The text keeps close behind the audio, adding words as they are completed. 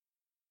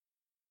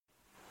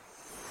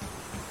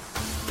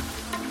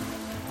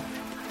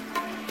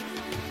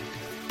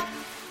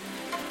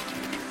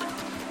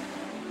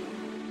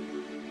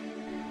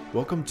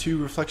Welcome to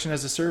Reflection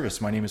as a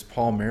Service. My name is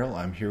Paul Merrill.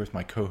 I'm here with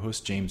my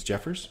co-host James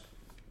Jeffers.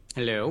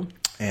 Hello.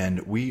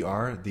 And we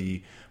are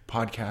the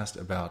podcast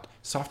about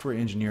software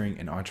engineering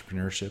and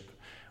entrepreneurship.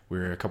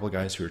 We're a couple of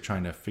guys who are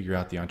trying to figure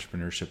out the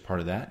entrepreneurship part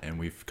of that, and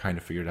we've kind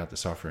of figured out the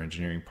software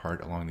engineering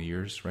part along the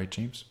years, right,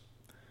 James?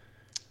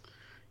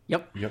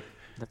 Yep.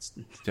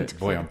 That's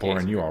boy, I'm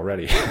boring you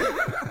already.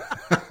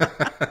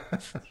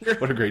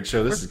 What a great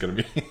show this is going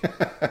to be.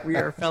 We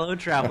are fellow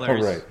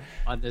travelers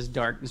on this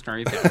dark and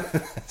stormy path.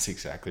 That's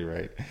exactly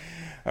right.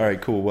 All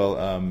right, cool. Well,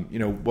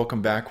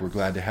 welcome back. We're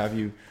glad to have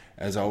you.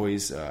 As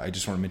always, I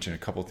just want to mention a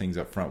couple things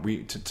up front.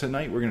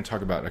 Tonight, we're going to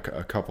talk about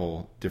a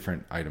couple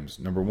different items.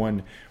 Number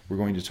one, we're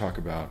going to talk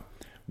about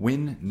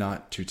when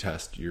not to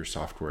test your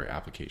software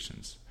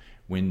applications.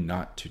 When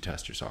not to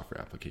test your software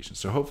applications.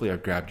 So hopefully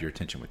I've grabbed your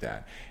attention with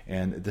that.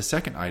 And the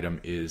second item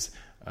is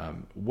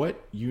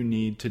what you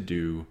need to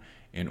do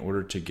in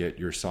order to get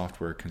your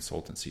software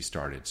consultancy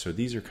started. So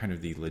these are kind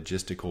of the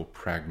logistical,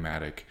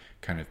 pragmatic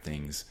kind of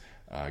things,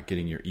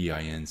 getting your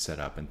EIN set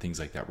up and things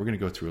like that. We're going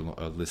to go through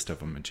a list of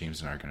them, and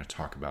James and I are going to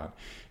talk about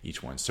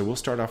each one. So we'll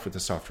start off with the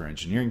software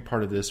engineering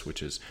part of this,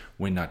 which is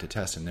when not to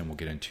test, and then we'll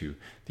get into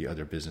the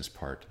other business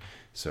part.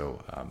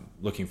 So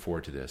looking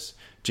forward to this.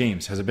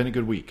 James, has it been a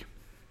good week?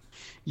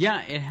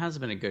 Yeah, it has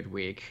been a good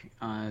week.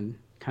 Kind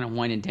of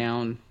winding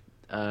down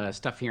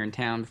stuff here in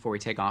town before we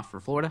take off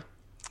for Florida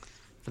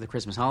for the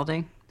Christmas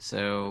holiday.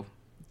 So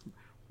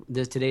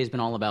today has been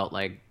all about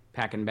like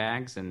packing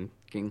bags and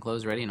getting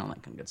clothes ready and all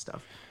that kind of good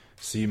stuff.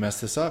 So you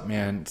messed this up,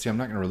 man. See, I'm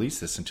not going to release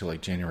this until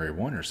like January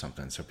 1 or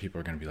something. So people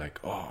are going to be like,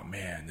 oh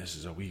man, this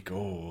is a week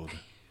old.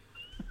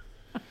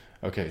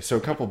 Okay, so a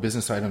couple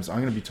business items.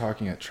 I'm going to be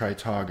talking at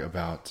TriTog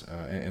about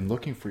and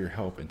looking for your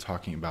help in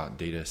talking about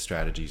data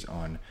strategies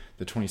on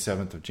the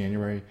 27th of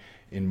January.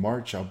 In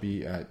March, I'll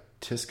be at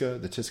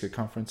TISCA, the TISCA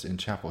conference in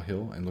Chapel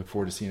Hill, and look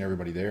forward to seeing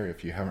everybody there.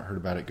 If you haven't heard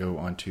about it, go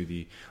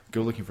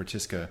looking for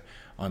TISCA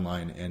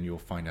online, and you'll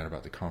find out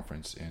about the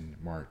conference in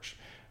March.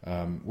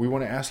 We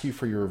want to ask you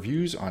for your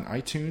reviews on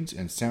iTunes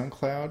and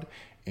SoundCloud.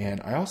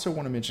 And I also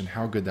want to mention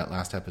how good that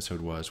last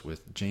episode was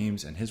with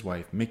James and his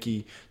wife,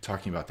 Mickey,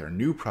 talking about their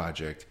new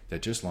project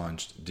that just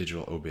launched,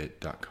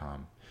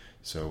 digitalobit.com.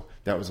 So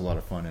that was a lot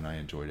of fun, and I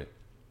enjoyed it.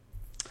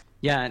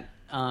 Yeah,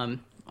 I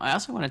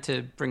also wanted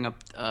to bring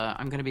up,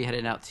 I'm going to be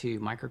headed out to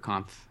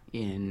MicroConf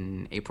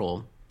in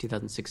April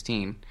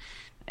 2016.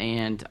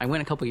 And I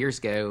went a couple years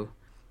ago,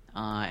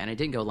 and I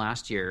didn't go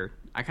last year.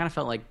 I kind of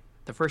felt like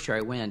the first year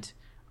I went,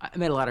 I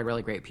met a lot of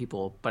really great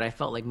people, but I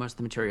felt like most of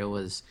the material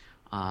was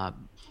a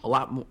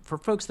lot more for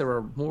folks that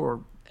were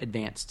more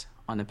advanced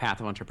on the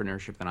path of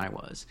entrepreneurship than I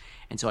was.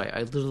 And so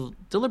I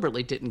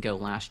deliberately didn't go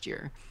last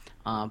year.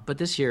 But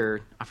this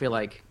year, I feel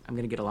like I'm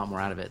going to get a lot more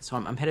out of it. So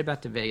I'm headed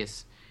back to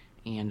Vegas,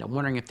 and I'm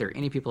wondering if there are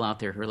any people out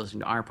there who are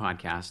listening to our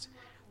podcast.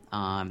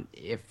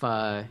 If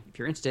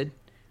you're interested,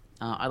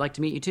 I'd like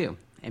to meet you too.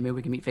 And maybe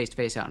we can meet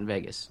face-to-face out in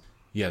Vegas.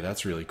 Yeah,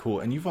 that's really cool.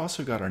 And you've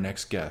also got our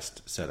next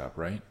guest set up,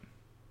 right?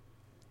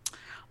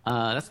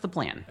 That's the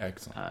plan.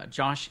 Excellent.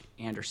 Josh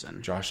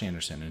Anderson.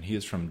 And he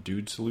is from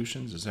Dude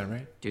Solutions, is that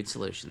right? Dude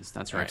Solutions,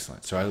 that's right.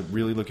 Excellent. So I'm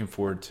really looking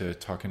forward to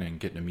talking and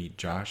getting to meet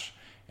Josh,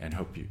 and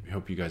hope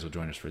you guys will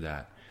join us for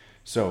that.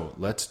 So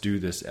let's do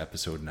this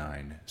episode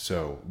 9.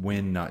 So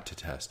when not to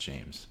test,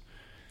 James?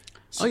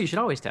 Oh, you should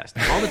always test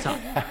all the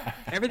time.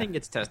 Everything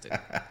gets tested.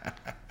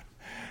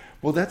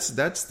 Well, that's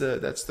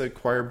the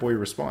choir boy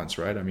response,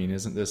 right? I mean,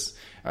 isn't this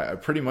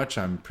pretty much?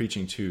 I'm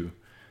preaching to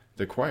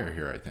the choir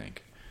here, I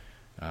think.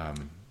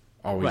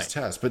 Always right.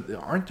 Test, but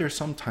aren't there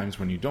some times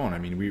when you don't? I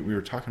mean, we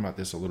were talking about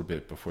this a little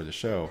bit before the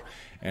show,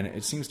 and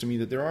it seems to me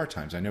that there are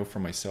times. I know for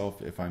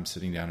myself, if I'm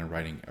sitting down and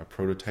writing a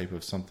prototype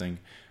of something,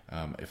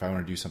 if I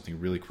want to do something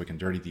really quick and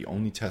dirty, the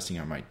only testing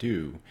I might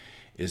do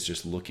is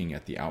just looking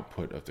at the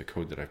output of the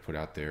code that I put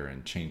out there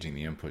and changing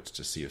the inputs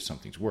to see if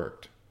something's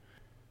worked.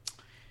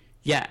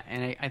 Yeah,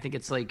 and I think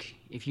it's like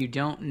if you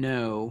don't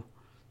know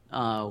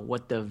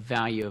what the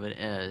value of it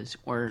is,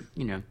 or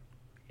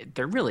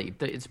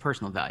it's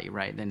personal value,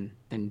 right? Then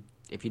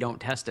if you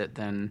don't test it,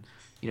 then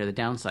the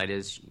downside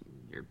is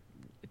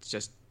it's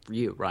just for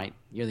you, right?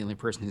 You're the only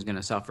person who's going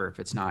to suffer if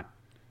it's not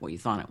what you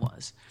thought it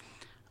was.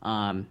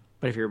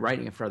 But if you're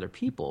writing it for other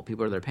people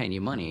that are paying you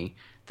money,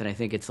 then I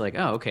think it's like,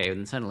 oh, okay.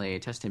 And then suddenly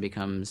testing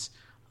becomes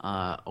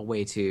a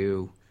way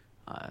to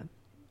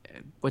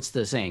what's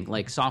the saying?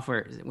 Like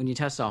software, when you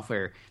test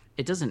software,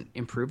 it doesn't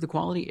improve the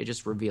quality; it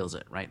just reveals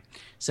it, right?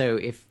 So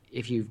if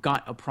you've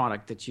got a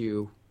product that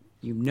you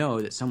know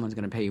that someone's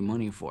going to pay you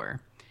money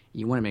for,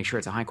 you want to make sure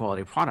it's a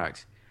high-quality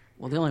product.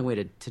 Well, the only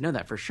way to know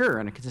that for sure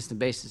on a consistent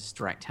basis is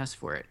to write tests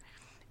for it.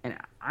 And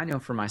I know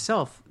for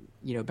myself,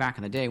 back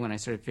in the day when I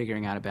started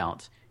figuring out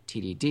about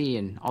TDD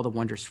and all the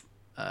wondrous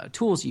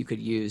tools you could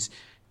use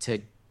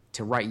to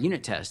write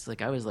unit tests,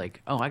 like I was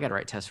like, oh, I got to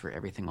write tests for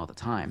everything all the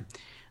time.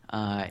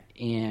 I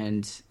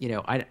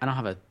don't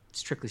have a,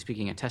 strictly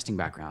speaking, a testing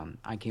background.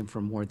 I came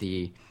from more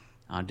the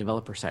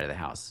developer side of the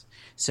house.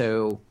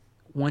 So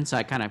once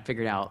I kind of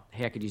figured out,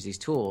 hey, I could use these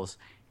tools,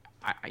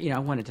 I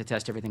wanted to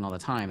test everything all the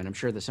time. And I'm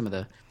sure that some of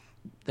the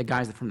the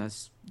guys from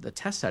the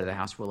test side of the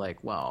house were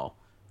like, well,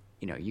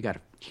 you got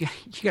to you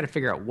got to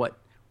figure out what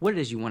it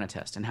is you want to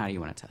test and how do you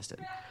want to test it.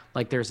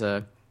 Like there's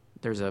a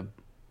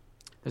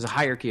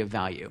hierarchy of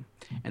value,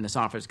 and the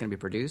software is going to be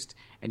produced,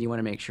 and you want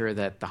to make sure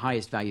that the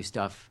highest value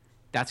stuff,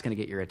 that's going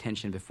to get your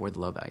attention before the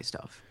low value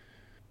stuff.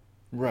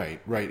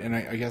 Right. And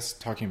I guess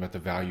talking about the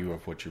value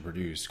of what you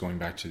produce, going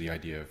back to the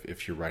idea of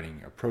if you're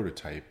writing a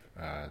prototype,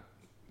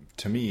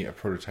 to me, a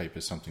prototype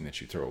is something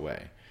that you throw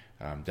away.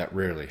 That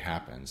rarely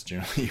happens.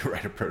 Generally, you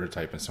write a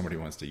prototype and somebody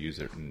wants to use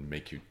it and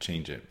make you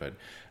change it. But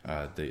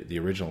the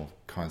original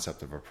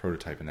concept of a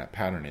prototype and that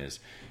pattern is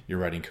you're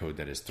writing code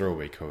that is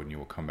throwaway code, and you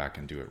will come back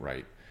and do it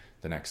right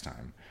the next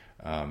time.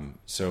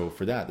 So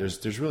for that,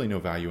 there's really no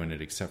value in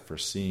it except for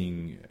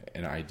seeing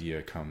an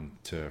idea come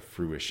to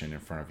fruition in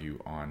front of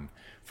you on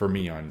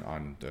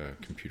the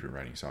computer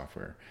writing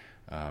software.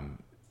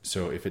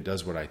 So if it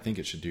does what I think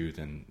it should do,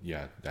 then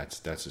yeah,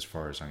 that's as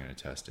far as I'm going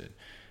to test it.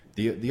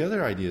 The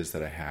other ideas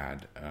that I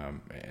had,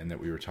 and that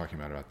we were talking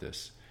about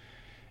this,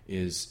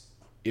 is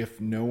if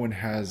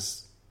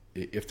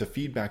the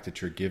feedback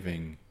that you're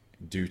giving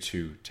due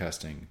to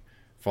testing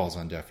falls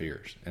on deaf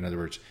ears. In other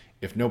words,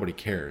 if nobody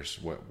cares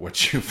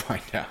what you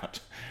find out,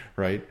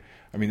 right?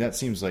 I mean, that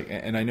seems like,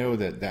 and I know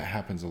that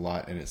happens a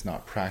lot, and it's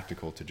not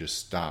practical to just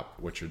stop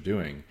what you're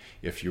doing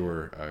if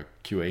you're a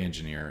QA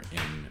engineer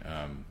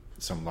in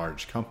some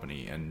large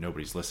company and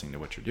nobody's listening to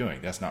what you're doing.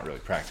 That's not really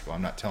practical.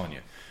 I'm not telling you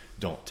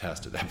don't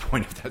test at that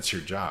point if that's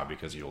your job,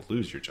 because you'll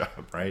lose your job,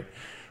 right?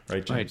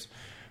 Right, James?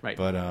 Right.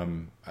 But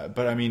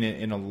I mean,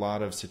 in a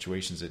lot of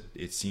situations,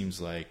 it seems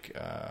like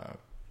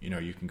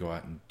you can go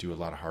out and do a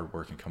lot of hard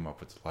work and come up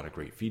with a lot of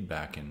great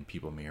feedback, and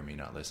people may or may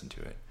not listen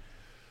to it.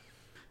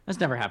 That's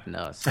never happened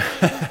to us.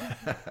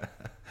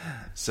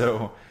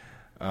 So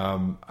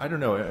I don't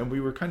know. And we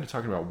were kind of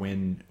talking about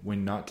when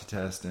not to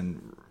test,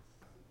 and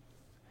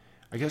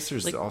I guess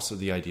there's also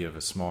the idea of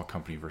a small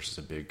company versus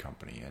a big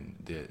company, and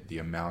the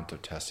amount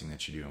of testing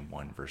that you do in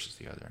one versus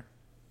the other.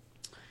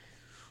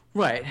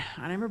 Right.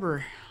 And I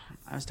remember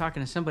I was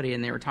talking to somebody,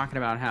 and they were talking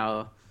about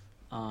how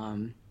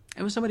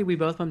it was somebody we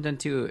both bumped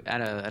into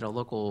at a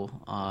local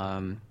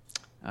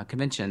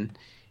convention,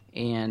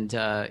 and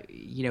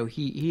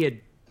he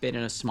had been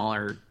in a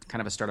smaller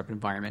kind of a startup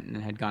environment and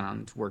had gone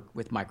on to work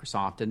with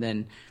Microsoft, and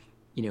then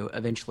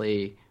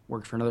eventually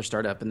worked for another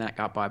startup, and that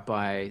got bought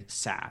by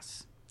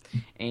SAS.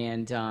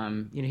 And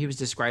he was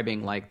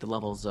describing like the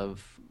levels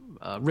of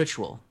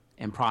ritual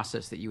and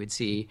process that you would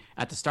see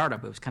at the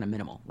startup. It was kind of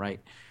minimal,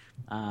 right?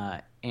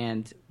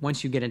 And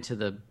once you get into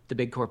the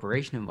big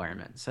corporation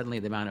environment, suddenly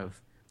the amount of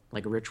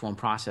like ritual and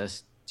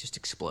process just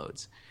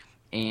explodes.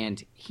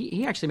 And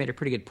he actually made a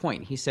pretty good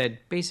point. He said,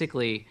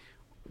 basically,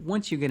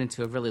 once you get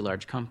into a really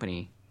large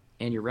company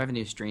and your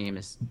revenue stream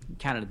is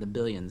counted in the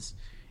billions,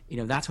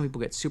 that's when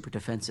people get super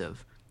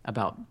defensive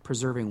about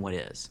preserving what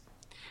is.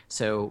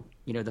 So,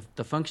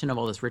 the function of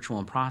all this ritual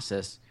and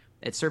process,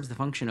 it serves the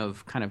function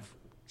of kind of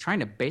trying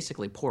to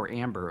basically pour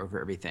amber over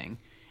everything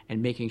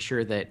and making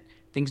sure that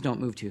things don't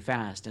move too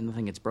fast and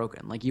nothing gets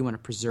broken. Like you want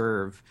to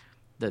preserve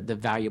the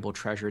valuable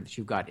treasure that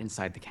you've got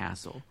inside the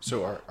castle.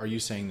 So are you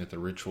saying that the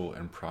ritual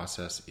and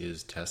process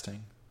is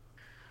testing?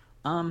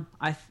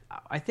 I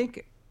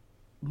think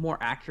more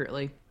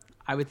accurately,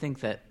 I would think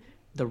that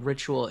the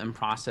ritual and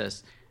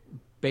process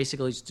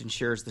basically just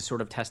ensures the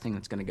sort of testing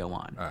that's going to go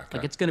on. Okay.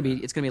 Like it's going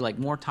to be like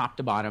more top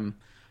to bottom.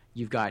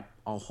 You've got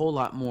a whole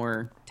lot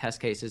more test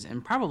cases,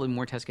 and probably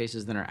more test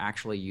cases than are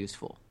actually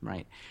useful,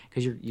 right?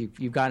 Because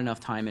you've got enough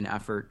time and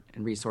effort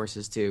and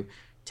resources to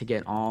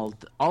get all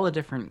the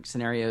different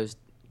scenarios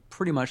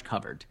pretty much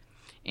covered,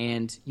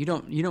 and you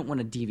don't want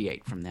to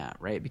deviate from that,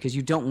 right? Because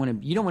you don't want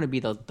to be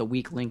the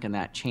weak link in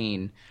that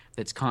chain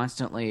that's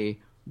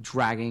constantly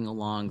dragging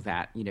along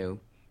that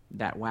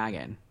that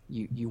wagon.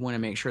 You want to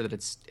make sure that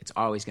it's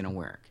always going to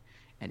work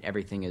and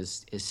everything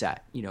is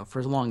set, for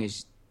as long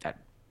as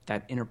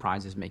that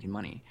enterprise is making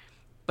money.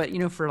 But,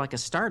 for like a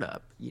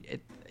startup,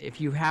 if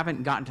you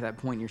haven't gotten to that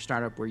point in your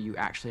startup where you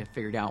actually have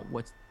figured out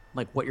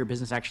what your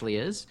business actually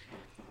is,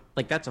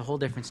 like that's a whole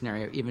different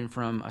scenario, even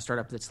from a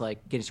startup that's like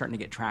starting to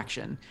get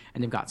traction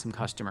and they've got some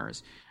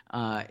customers.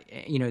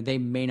 They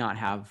may not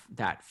have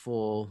that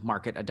full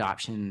market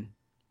adoption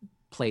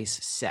place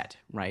set,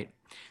 right?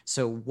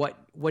 So what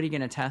are you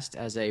going to test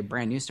as a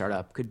brand new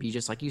startup could be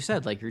just like you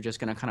said, like you're just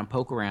going to kind of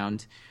poke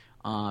around.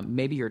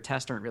 Maybe your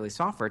tests aren't really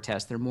software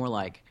tests. They're more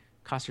like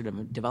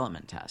customer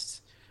development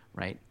tests,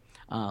 right?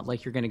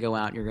 Like you're going to go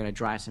out and you're going to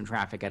drive some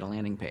traffic at a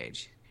landing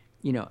page.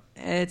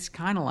 It's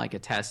kind of like a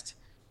test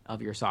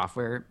of your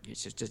software.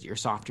 It's just your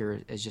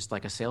software is just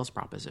like a sales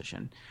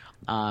proposition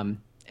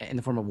in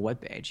the form of a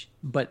web page.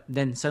 But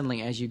then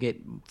suddenly as you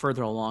get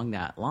further along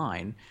that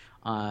line,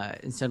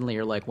 and suddenly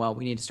you're like, well,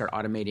 we need to start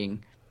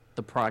automating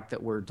the product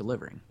that we're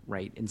delivering,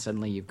 right? And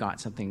suddenly you've got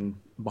something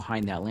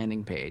behind that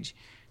landing page.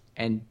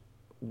 And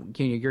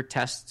your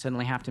tests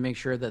suddenly have to make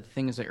sure that the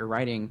things that you're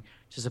writing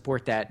to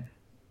support that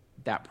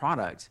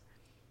product,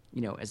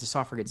 as the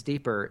software gets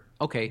deeper,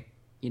 okay,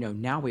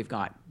 now we've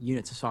got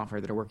units of software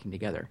that are working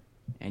together,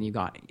 and you've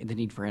got the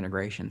need for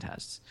integration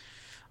tests.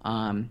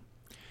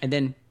 And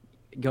then,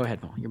 go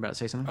ahead, Paul. You're about to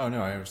say something? Oh,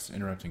 no, I was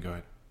interrupting. Go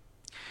ahead.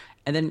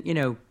 And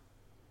then,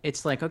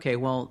 it's like, okay,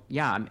 well,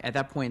 yeah, at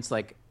that point, it's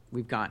like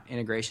we've got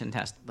integration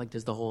test. Like,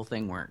 does the whole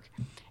thing work?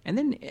 And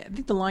then I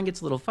think the line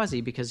gets a little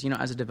fuzzy because,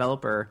 as a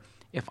developer,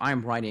 if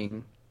I'm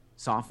writing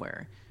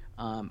software,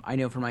 I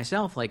know for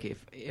myself, like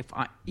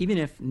even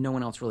if no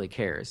one else really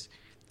cares,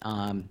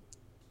 a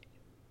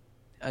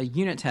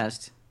unit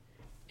test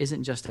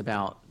isn't just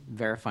about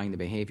verifying the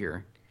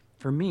behavior.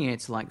 For me,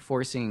 it's like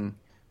forcing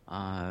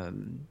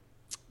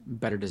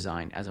better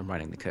design as I'm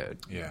writing the code.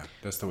 Yeah,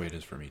 that's the way it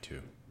is for me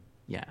too.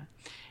 Yeah.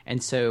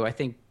 And so I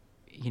think,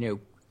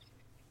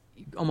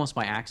 almost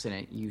by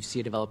accident, you see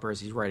a developer as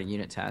he's writing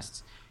unit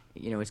tests,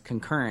 it's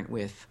concurrent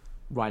with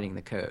writing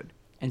the code.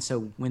 And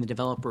so when the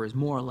developer is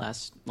more or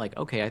less like,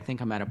 okay, I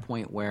think I'm at a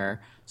point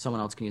where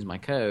someone else can use my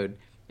code,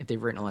 if they've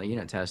written a lot of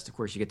unit tests, of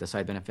course you get the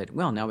side benefit.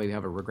 Well, now we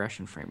have a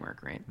regression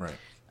framework, right? Right.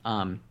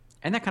 And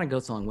that kind of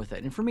goes along with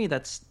it. And for me,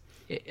 that's,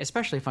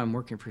 especially if I'm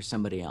working for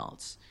somebody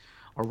else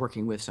or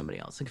working with somebody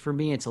else, like for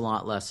me, it's a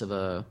lot less of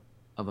a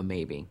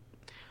maybe.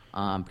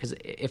 Because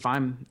if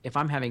I'm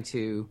having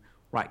to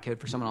write code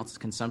for someone else's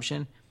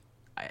consumption,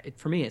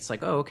 for me, it's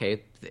like, oh,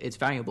 okay, it's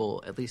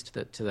valuable at least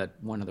to that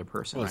one other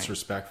person. Well, right? It's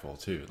respectful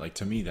too. Like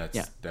to me,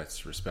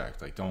 that's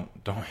respect. Like don't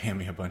hand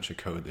me a bunch of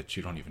code that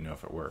you don't even know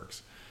if it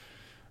works.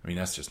 I mean,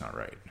 that's just not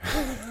right.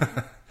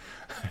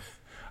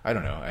 I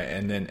don't know.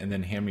 And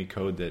then hand me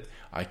code that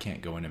I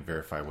can't go in and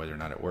verify whether or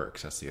not it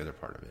works. That's the other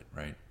part of it,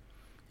 right?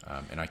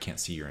 And I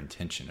can't see your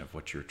intention of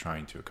what you're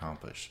trying to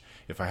accomplish.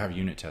 If I have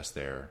unit tests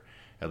there,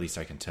 at least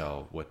I can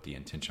tell what the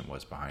intention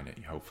was behind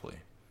it, hopefully.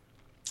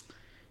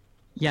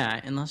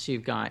 Yeah, unless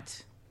you've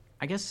got,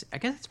 I guess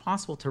it's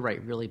possible to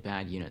write really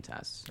bad unit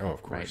tests. Oh,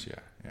 of course, right?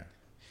 Yeah.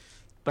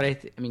 But I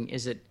mean,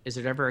 is it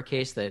ever a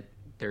case that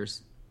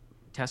there's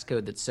test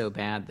code that's so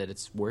bad that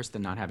it's worse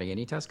than not having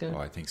any test code?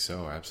 Well, I think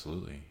so,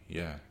 absolutely.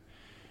 Yeah.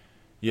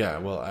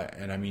 Well,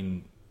 I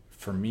mean,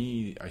 for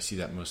me, I see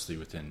that mostly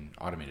within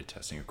automated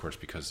testing, of course,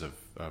 because of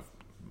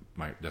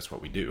that's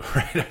what we do,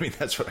 right? I mean,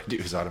 that's what I do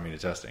is automated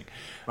testing.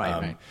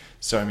 Right.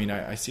 So, I mean,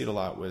 I see it a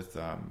lot with,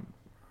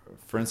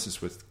 for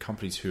instance, with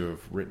companies who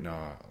have written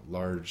a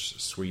large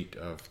suite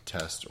of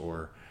tests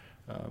or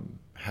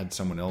had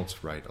someone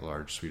else write a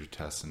large suite of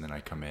tests, and then I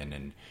come in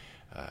and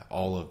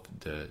all of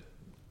the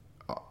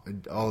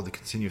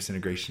continuous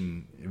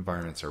integration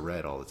environments are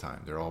red all the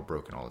time. They're all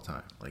broken all the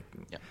time. Like,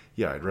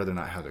 yeah, I'd rather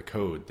not have the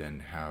code than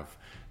have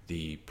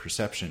the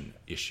perception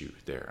issue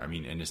there. I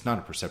mean, and it's not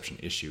a perception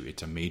issue,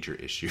 it's a major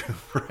issue,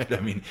 right?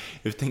 I mean,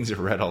 if things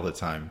are red all the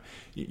time,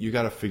 you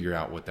got to figure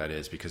out what that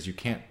is, because you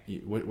can't,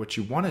 what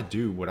you want to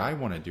do, what I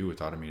want to do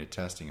with automated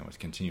testing and with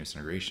continuous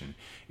integration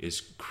is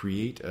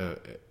create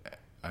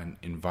an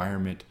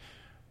environment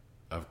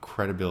of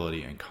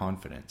credibility and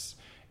confidence.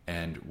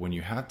 And when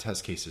you have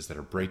test cases that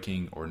are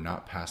breaking or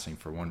not passing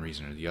for one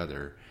reason or the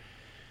other,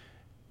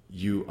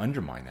 you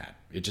undermine that.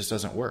 It just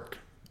doesn't work.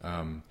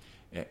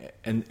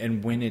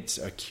 And when it's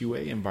a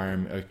QA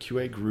environment, a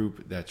QA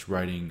group that's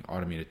writing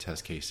automated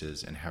test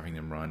cases and having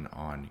them run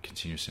on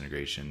continuous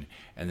integration,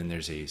 and then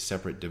there's a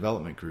separate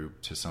development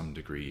group to some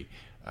degree,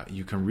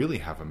 you can really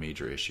have a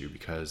major issue,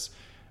 because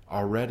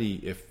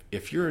already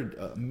if you're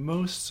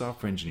most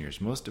software engineers,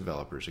 most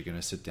developers are going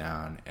to sit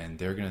down and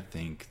they're going to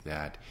think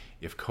that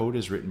if code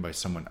is written by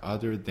someone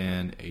other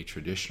than a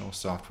traditional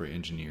software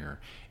engineer,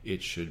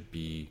 it should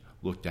be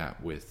looked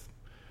at with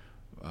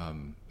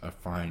a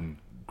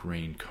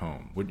fine-grained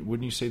comb.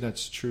 Wouldn't you say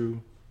that's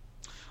true?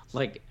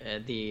 Like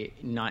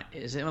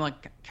is it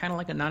like kind of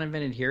like a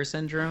not-invented here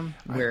syndrome,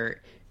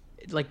 where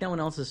like no one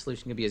else's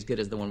solution can be as good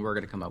as the one we're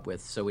going to come up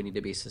with, so we need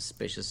to be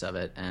suspicious of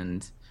it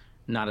and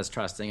not as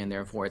trusting, and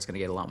therefore it's going to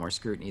get a lot more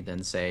scrutiny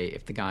than, say,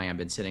 if the guy I've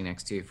been sitting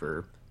next to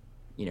for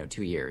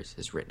 2 years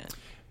has written it.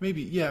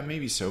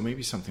 Maybe so,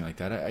 maybe something like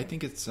that. I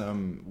think it's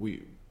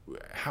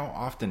how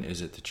often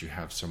is it that you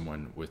have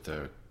someone with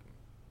a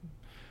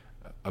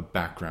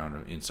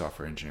background in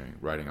software engineering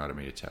writing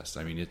automated tests?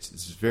 I mean, it's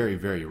very,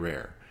 very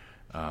rare.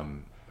 I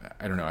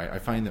don't know. I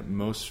find that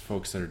most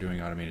folks that are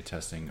doing automated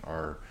testing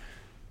are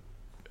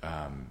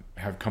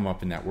have come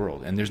up in that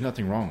world, and there's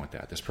nothing wrong with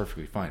that. That's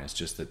perfectly fine. It's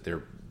just that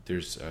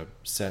there's a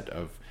set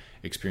of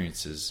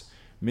experiences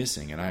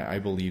missing, and I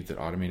believe that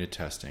automated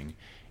testing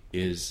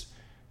is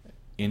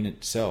in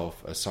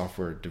itself a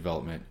software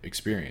development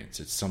experience.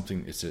 It's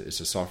something. It's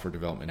a software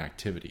development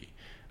activity,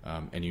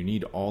 and you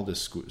need all the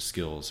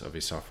skills of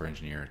a software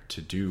engineer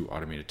to do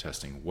automated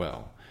testing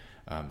well.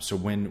 So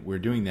when we're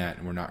doing that,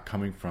 and we're not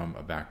coming from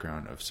a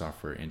background of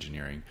software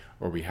engineering,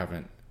 or we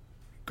haven't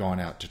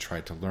gone out to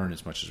try to learn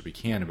as much as we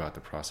can about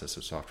the process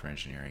of software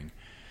engineering,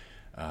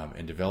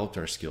 and developed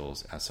our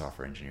skills as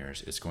software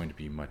engineers, it's going to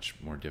be much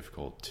more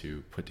difficult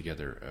to put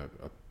together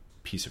a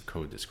piece of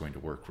code that's going to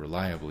work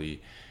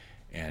reliably.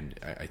 And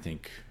I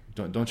think,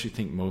 don't you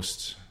think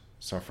most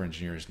software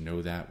engineers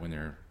know that when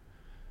they're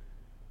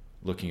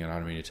looking at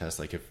automated tests?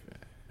 Like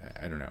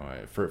I don't know,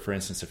 for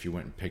instance, if you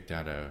went and picked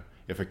out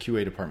if a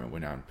QA department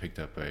went out and picked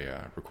up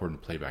a record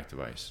and playback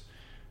device,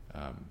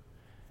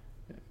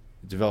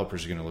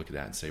 developers are going to look at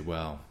that and say,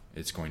 well,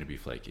 it's going to be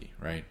flaky,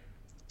 right?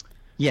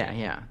 Yeah,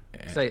 yeah.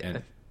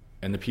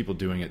 And the people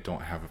doing it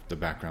don't have the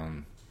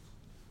background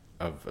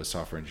of a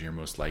software engineer.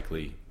 Most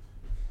likely,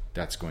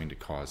 that's going to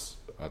cause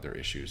other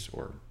issues.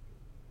 Or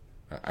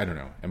I don't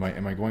know. Am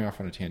I going off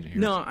on a tangent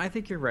here? No, I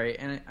think you're right,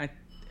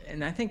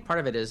 and I think part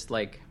of it is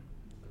like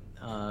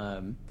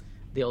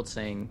the old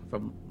saying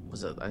from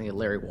I think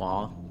Larry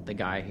Wall, the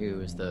guy who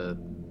is the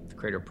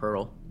creator of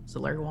Perl. Is it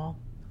Larry Wall?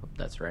 I hope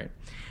that's right.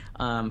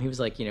 He was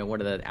like,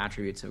 what are the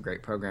attributes of a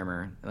great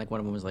programmer? And like one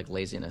of them was like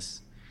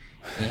laziness.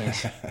 And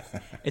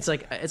it's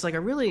like a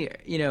really,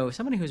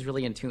 somebody who's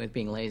really in tune with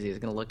being lazy is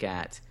going to look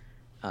at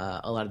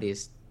a lot of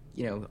these,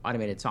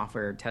 automated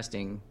software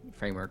testing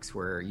frameworks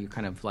where you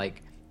kind of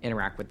like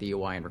interact with the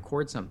UI and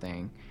record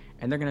something,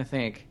 and they're going to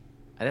think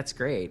that's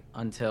great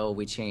until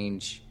we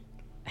change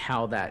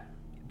how that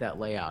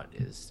layout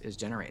is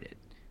generated,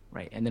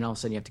 right? And then all of a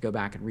sudden you have to go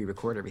back and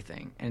re-record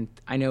everything. And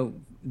I know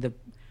the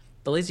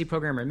lazy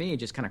programmer in me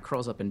just kind of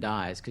curls up and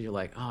dies because you're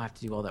like, oh, I have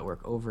to do all that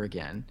work over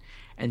again.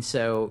 And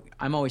so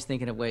I'm always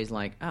thinking of ways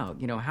like, oh,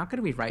 how could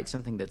we write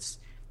something that's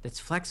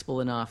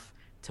flexible enough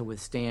to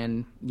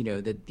withstand,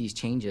 these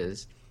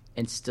changes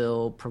and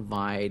still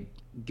provide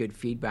good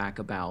feedback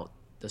about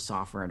the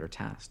software under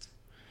test?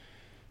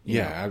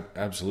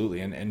 Absolutely.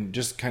 And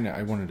just kind of,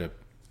 I wanted to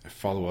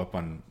follow up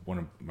on one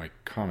of my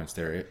comments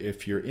there.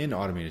 If you're in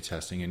automated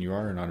testing and you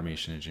are an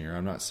automation engineer,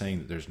 I'm not saying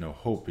that there's no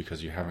hope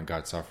because you haven't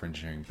got software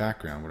engineering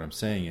background. What I'm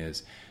saying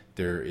is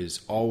there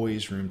is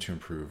always room to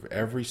improve.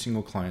 Every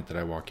single client that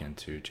I walk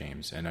into,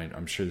 James, and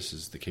I'm sure this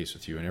is the case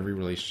with you, in every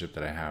relationship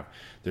that I have,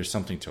 there's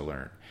something to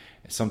learn.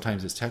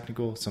 Sometimes it's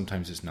technical,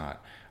 sometimes it's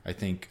not. I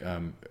think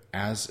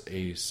as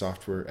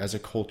a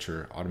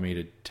culture,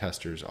 automated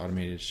testers,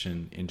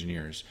 automation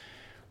engineers,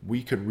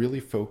 we could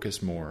really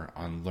focus more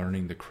on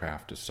learning the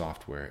craft of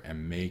software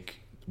and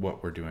make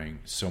what we're doing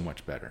so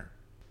much better.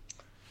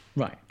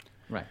 Right.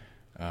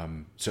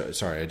 So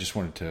sorry, I just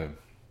wanted to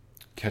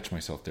catch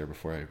myself there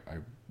before I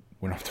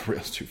went off the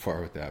rails too far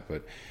with that.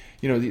 But,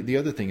 the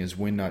other thing is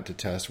when not to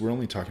test. We're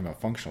only talking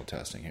about functional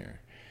testing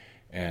here.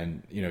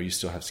 And, you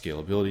still have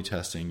scalability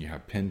testing, you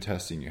have pen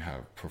testing, you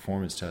have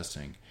performance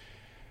testing.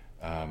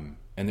 And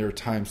there are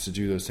times to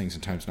do those things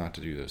and times not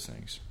to do those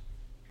things.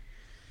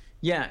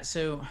 Yeah,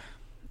 so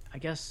I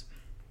guess,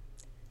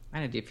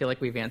 do you feel like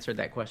we've answered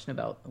that question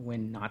about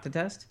when not to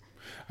test?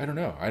 I don't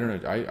know. I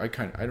don't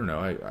know.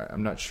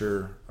 I'm not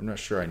sure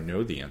I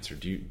know the answer.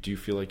 Do you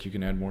feel like you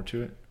can add more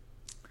to it?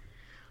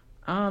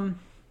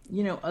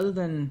 Other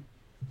than,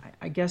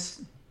 I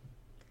guess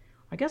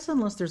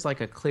unless there's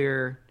like a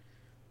clear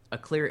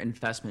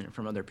investment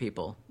from other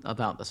people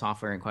about the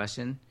software in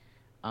question,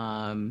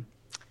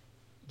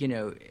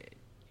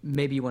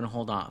 maybe you want to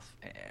hold off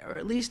or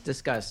at least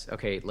discuss,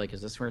 okay, like,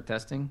 is this worth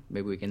testing?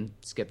 Maybe we can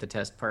skip the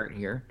test part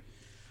here.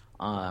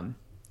 And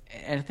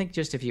I think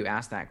just if you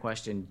ask that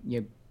question,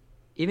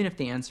 even if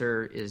the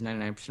answer is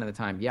 99% of the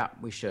time, yeah,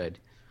 we should.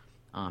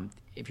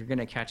 If you're going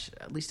to catch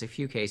at least a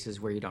few cases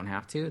where you don't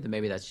have to, then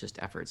maybe that's just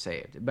effort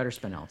saved. It better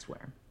spend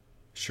elsewhere.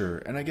 Sure.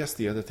 And I guess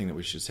the other thing that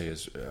we should say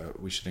is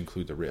we should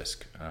include the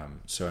risk.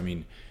 So, I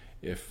mean,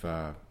 if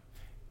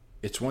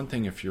it's one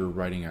thing if you're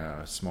writing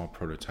a small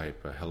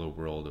prototype, a hello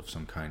world of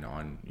some kind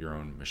on your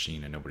own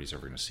machine and nobody's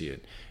ever going to see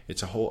it.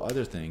 It's a whole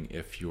other thing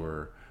if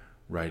you're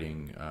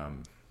writing,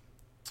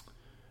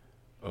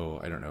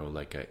 I don't know,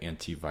 like an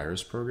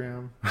antivirus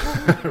program,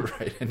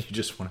 right? And you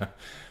just want to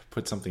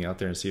put something out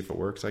there and see if it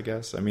works, I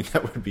guess. I mean,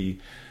 that would be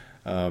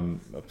a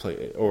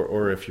play.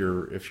 Or if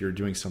you're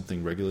doing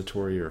something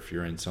regulatory, or if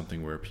you're in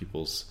something where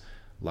people's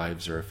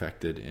lives are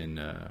affected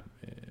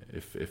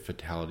if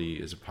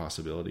fatality is a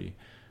possibility.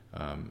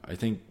 I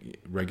think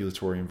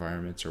regulatory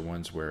environments are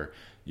ones where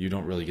you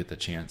don't really get the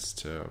chance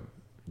to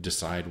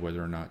decide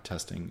whether or not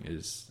testing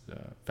is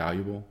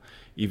valuable,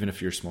 even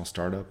if you're a small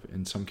startup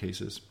in some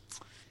cases.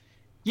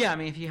 Yeah, I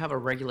mean, if you have a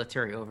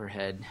regulatory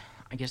overhead,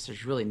 I guess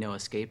there's really no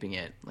escaping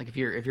it. Like if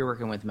you're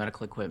working with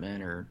medical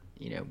equipment or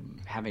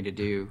having to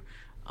do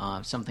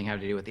something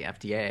having to do with the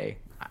FDA,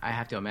 I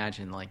have to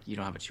imagine like you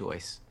don't have a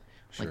choice.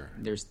 Sure.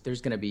 Like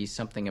there's going to be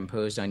something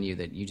imposed on you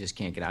that you just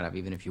can't get out of,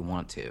 even if you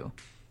want to.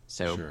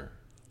 So sure.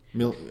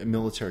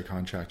 Military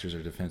contractors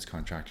or defense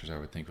contractors, I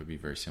would think, would be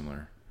very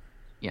similar.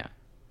 Yeah.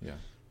 Yeah.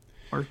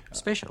 Or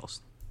space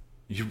shuttles.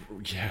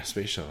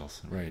 Space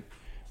shuttles, right.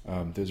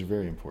 Those are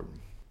very important.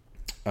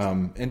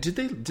 And did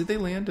they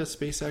land a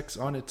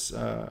SpaceX on its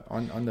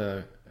on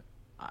the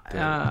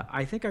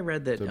I think I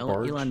read that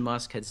barge? Elon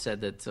Musk had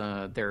said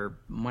that their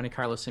Monte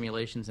Carlo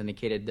simulations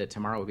indicated that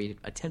tomorrow would be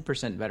a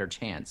 10% better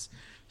chance,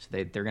 so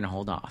they're going to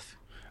hold off.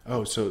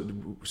 Oh, so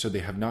they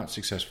have not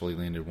successfully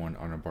landed one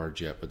on a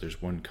barge yet, but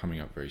there's one coming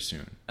up very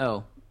soon.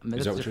 Oh,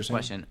 is that what you're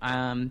saying?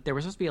 Question. There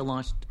was supposed to be a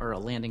launch or a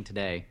landing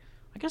today.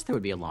 I guess there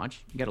would be a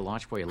launch. You got to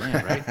launch before you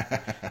land,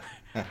 right?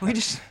 we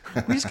just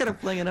got to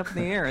fling it up in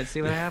the air and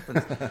see what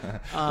happens.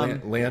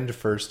 Land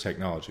first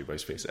technology by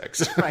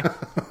SpaceX. Right.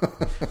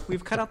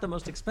 We've cut out the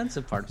most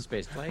expensive part of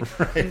spaceflight.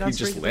 Right. You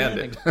just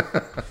landed.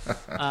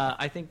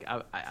 I think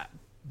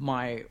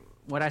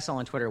what I saw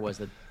on Twitter was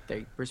that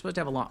they were supposed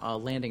to have a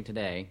landing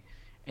today,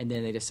 and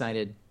then they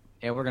decided,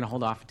 yeah, we're going to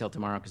hold off until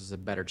tomorrow because it's a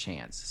better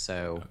chance.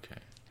 So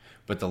Okay.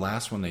 But the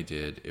last one they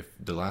did, if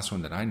the last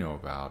one that I know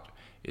about,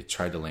 it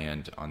tried to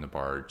land on the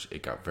barge.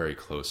 It got very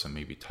close and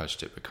maybe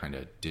touched it, but kind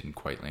of didn't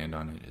quite land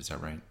on it. Is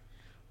that right?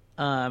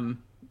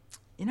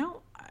 You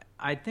know,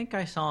 I think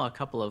I saw a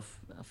couple of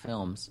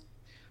films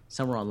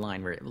somewhere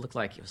online where it looked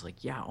like it was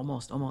like, yeah,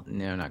 almost.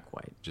 No, not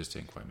quite. Just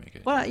didn't quite make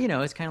it. Well, you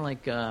know, it's kind of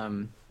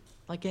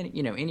like any,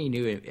 you know, any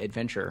new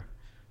adventure,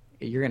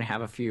 you're going to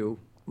have a few,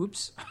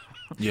 oops.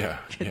 Yeah,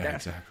 That-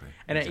 exactly.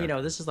 And exactly. you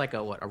know, this is like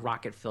a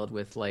rocket filled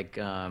with like,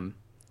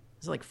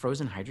 is it like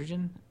frozen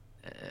hydrogen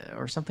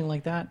or something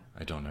like that?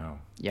 I don't know.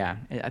 Yeah,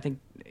 I think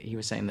he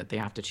was saying that they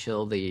have to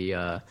chill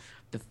the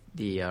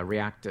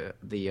reactor,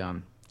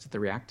 is it the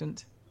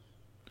reactant,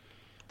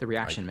 the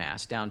reaction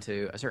mass down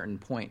to a certain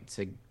point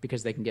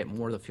because they can get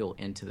more of the fuel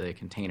into the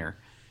container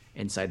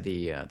inside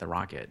the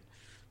rocket.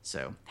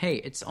 So hey,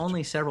 it's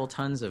only several hundred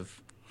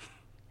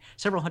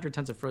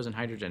tons of frozen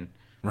hydrogen,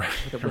 Right.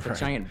 with right. a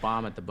giant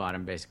bomb at the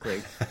bottom,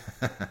 basically.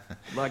 Good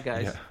luck,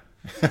 guys. Yeah.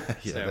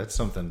 Yeah, So- that's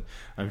something.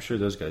 I'm sure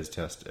those guys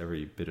test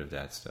every bit of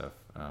that stuff.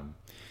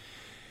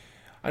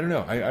 I don't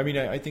know. I mean,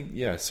 I think,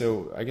 yeah.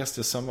 So I guess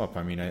to sum up,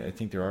 I mean, I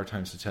think there are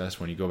times to test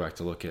when you go back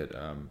to look at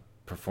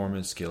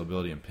performance,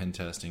 scalability, and pen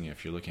testing.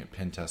 If you're looking at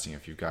pen testing,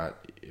 if you've got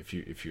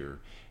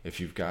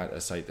a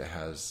site that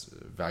has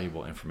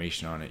valuable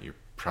information on it, you're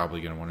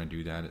probably going to want to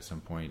do that at some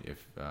point.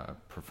 If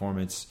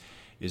performance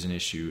is an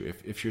issue,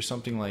 if you're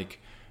something like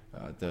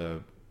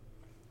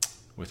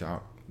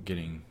without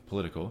getting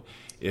political,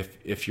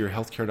 if you're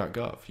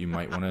healthcare.gov, you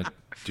might want to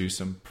do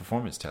some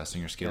performance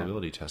testing or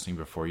scalability testing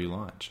before you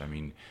launch. I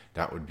mean,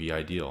 that would be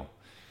ideal.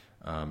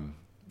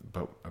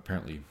 But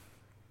apparently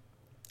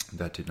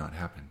that did not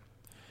happen.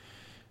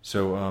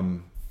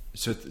 So,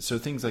 so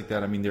things like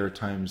that. I mean, there are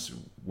times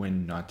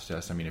when not to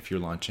test. I mean, if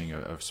you're launching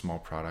a small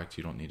product,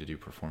 you don't need to do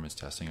performance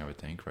testing, I would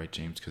think, right,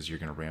 James? Because you're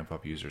going to ramp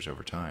up users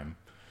over time.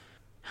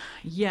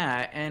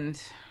 Yeah,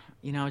 and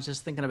you know, I was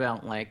just thinking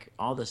about like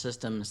all the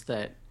systems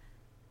that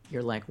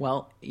you're like,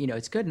 well, you know,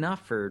 it's good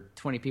enough for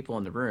 20 people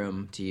in the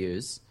room to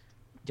use.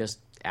 Just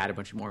add a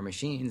bunch of more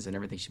machines and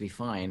everything should be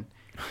fine.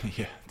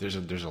 Yeah, there's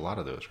a lot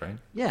of those, right?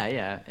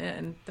 Yeah,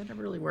 and that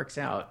never really works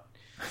out.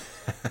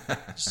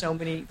 There's so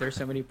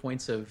many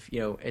points of, you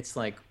know, it's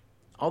like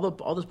all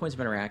those points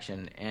of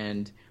interaction,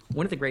 and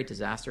when the great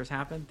disasters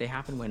happen, they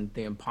happen when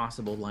the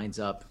impossible lines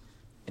up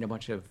in a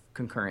bunch of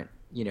concurrent,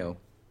 you know,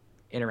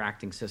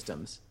 interacting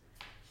systems,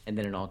 and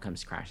then it all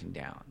comes crashing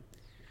down.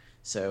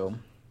 So,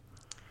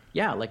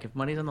 yeah, like if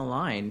money's on the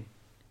line,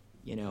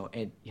 you know,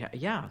 and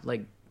yeah,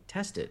 like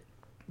test it,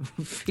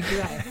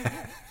 figure out.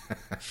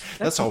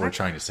 That's all we're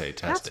trying to say.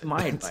 Test That's it.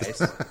 my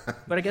advice.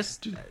 But I guess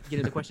you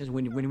know the question is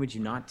when would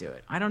you not do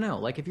it? I don't know.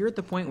 Like if you're at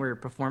the point where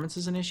performance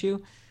is an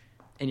issue,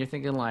 and you're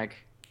thinking like,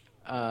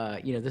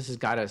 you know, this has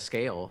got to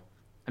scale.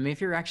 I mean,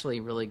 if you're actually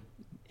really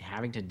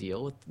having to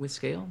deal with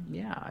scale,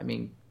 yeah. I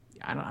mean,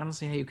 I don't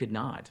see how you could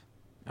not.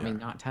 I mean,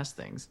 not test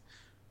things.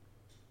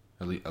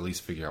 At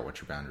least figure out what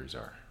your boundaries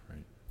are, right?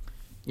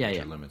 Yeah, What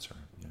yeah. your limits are.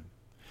 Yeah.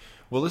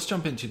 Well, let's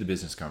jump into the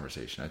business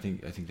conversation. I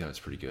think that was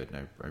pretty good,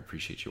 and I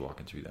appreciate you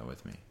walking through that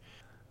with me.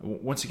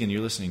 Once again,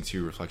 you're listening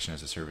to Reflection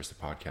as a Service, the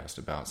podcast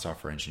about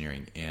software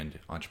engineering and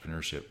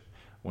entrepreneurship.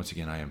 Once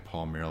again, I am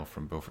Paul Merrill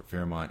from Beaufort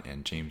Fairmont,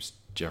 and James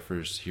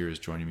Jeffers here is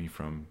joining me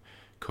from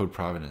Code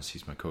Providence.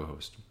 He's my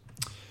co-host.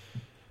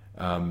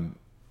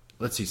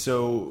 Let's see.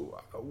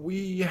 So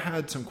we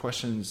had some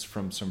questions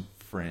from some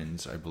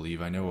friends, I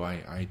believe. I know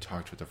I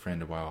talked with a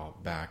friend a while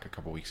back, a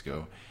couple weeks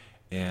ago,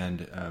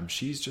 and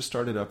she's just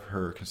started up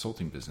her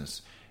consulting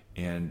business,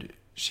 and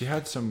she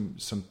had some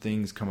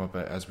things come up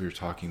as we were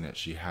talking that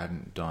she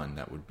hadn't done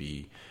that would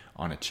be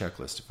on a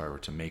checklist if I were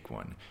to make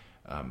one,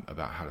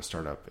 about how to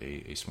start up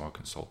a small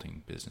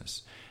consulting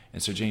business.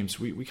 And so, James,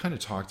 we kind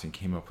of talked and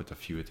came up with a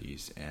few of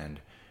these,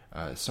 and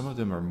some of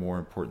them are more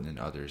important than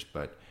others,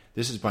 but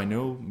this is by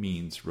no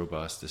means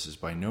robust. This is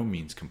by no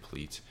means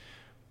complete,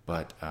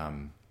 but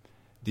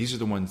these are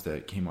the ones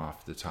that came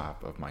off the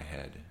top of my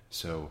head.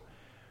 So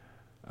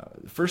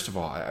first of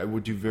all, I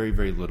would do very,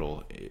 very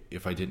little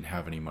if I didn't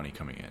have any money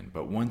coming in.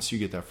 But once you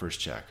get that first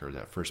check or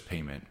that first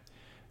payment,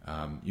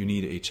 you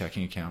need a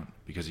checking account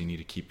because you need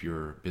to keep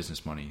your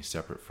business money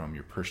separate from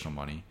your personal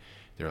money.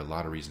 There are a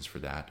lot of reasons for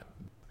that.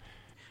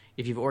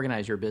 If you've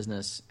organized your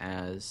business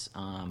as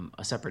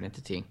a separate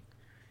entity,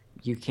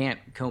 you can't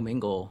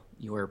commingle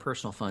your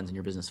personal funds and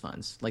your business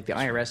funds. Like the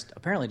IRS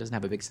apparently doesn't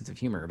have a big sense of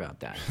humor about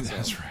that. So.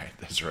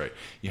 That's right.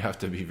 You have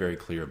to be very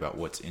clear about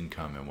what's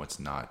income and what's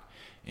not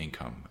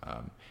income,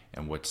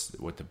 and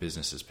what the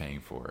business is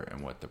paying for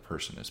and what the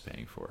person is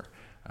paying for.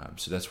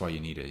 So that's why you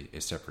need a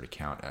separate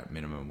account at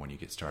minimum when you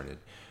get started.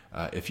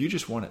 If you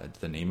just want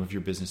the name of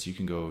your business, you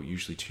can go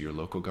usually to your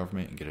local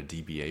government and get a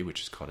DBA,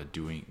 which is called a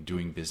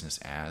doing business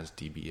as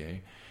DBA,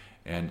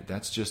 and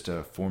that's just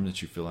a form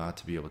that you fill out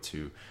to be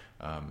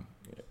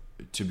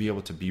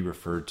able to be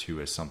referred to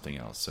as something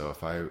else. So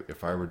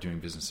if I were doing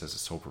business as a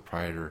sole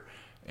proprietor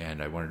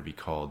and I wanted to be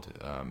called,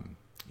 I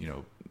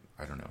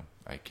don't know,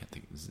 I can't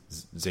think,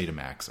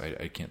 Zetamax,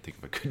 I can't think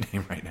of a good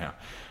name right now,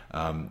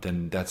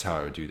 then that's how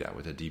I would do that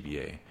with a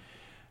DBA.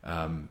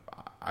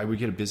 I would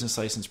get a business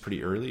license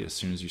pretty early, as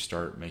soon as you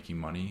start making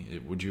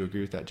money. Would you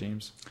agree with that,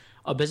 James?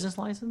 A business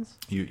license?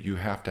 You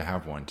have to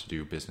have one to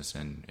do business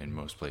in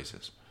most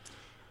places.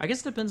 I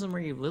guess it depends on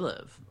where you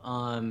live.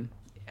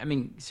 I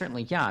mean,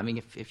 certainly, yeah. I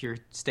mean, if your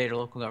state or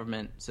local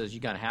government says you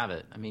got to have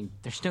it, I mean,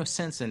 there's no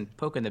sense in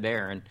poking the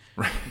bear and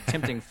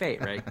tempting fate,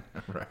 right?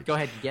 Right. Go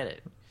ahead and get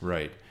it.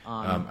 Right.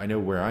 I know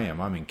where I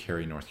am. I'm in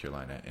Cary, North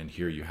Carolina, and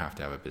here you have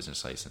to have a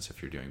business license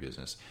if you're doing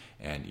business,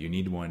 and you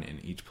need one in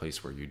each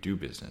place where you do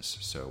business.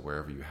 So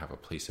wherever you have a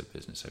place of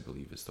business, I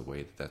believe is the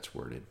way that's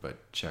worded.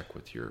 But check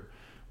with your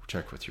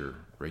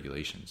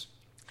regulations.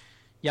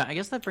 Yeah, I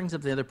guess that brings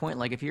up the other point.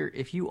 Like, if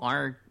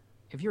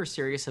you're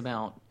serious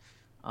about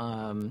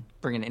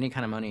bringing any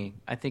kind of money,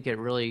 I think it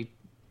really,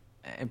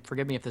 and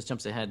forgive me if this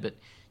jumps ahead, but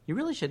you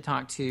really should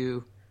talk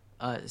to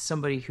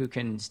somebody who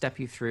can step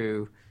you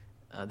through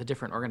the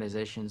different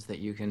organizations that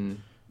you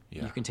can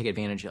take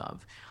advantage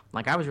of.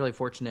 Like, I was really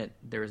fortunate.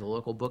 There was a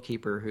local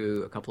bookkeeper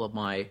who a couple of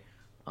my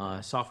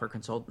software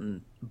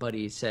consultant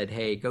buddies said,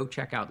 "Hey, go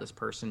check out this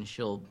person.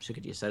 She'll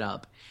get you set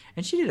up."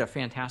 And she did a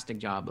fantastic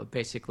job of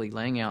basically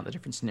laying out the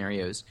different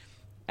scenarios: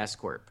 S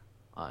corp,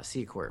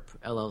 C corp,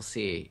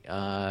 LLC,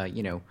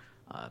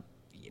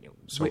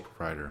 Sole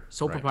proprietor.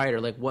 Sole right. proprietor.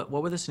 Like, what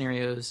were the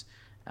scenarios?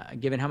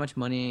 Given how much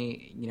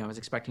money I was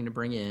expecting to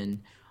bring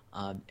in,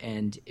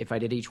 and if I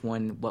did each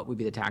one, what would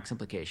be the tax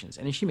implications?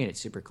 And she made it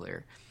super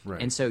clear.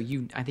 Right. And so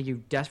I think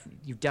you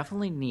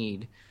definitely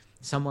need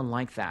someone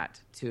like that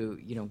to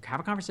have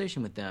a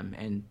conversation with them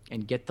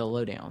and get the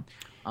lowdown.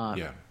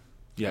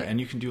 Yeah,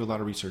 and you can do a lot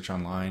of research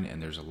online,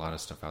 and there's a lot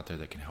of stuff out there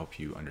that can help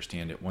you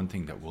understand it. One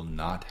thing that will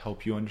not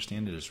help you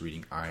understand it is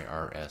reading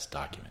IRS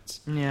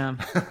documents. Yeah,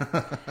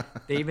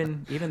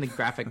 even the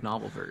graphic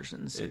novel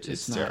versions.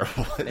 It's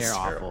terrible. They're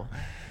awful.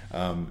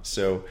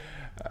 So,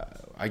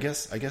 I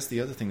guess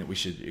the other thing that we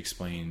should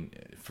explain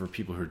for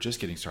people who are just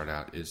getting started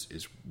out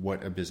is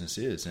what a business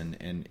is,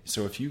 and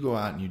so if you go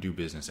out and you do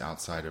business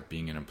outside of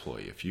being an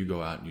employee, if you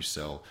go out and you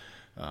sell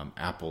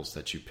apples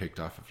that you picked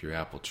off of your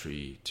apple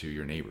tree to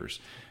your neighbors,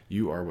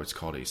 you are what's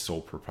called a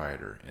sole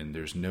proprietor, and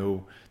there's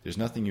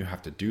nothing you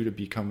have to do to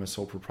become a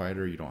sole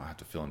proprietor. You don't have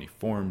to fill any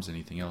forms,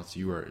 anything else.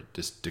 You are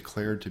just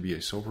declared to be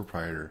a sole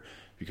proprietor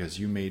because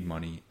you made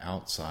money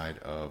outside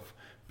of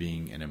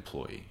being an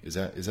employee. Is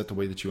that the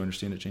way that you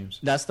understand it,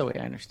 James? That's the way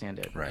I understand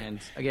it. Right. And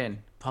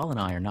again, Paul and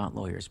I are not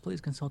lawyers. Please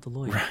consult a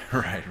lawyer.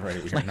 Right.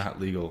 We are not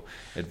legal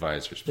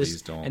advisors.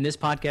 Please don't. And this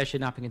podcast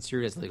should not be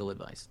construed as legal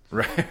advice.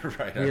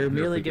 Right. We are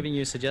merely giving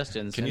you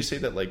suggestions. Can you say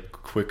that like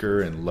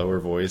quicker and lower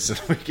voice so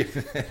we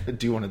can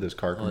do one of those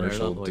car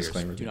commercial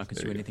disclaimers? Do not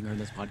construe anything on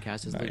this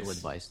podcast as legal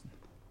advice.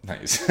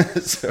 Nice.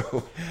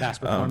 So past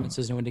performance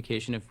is no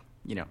indication of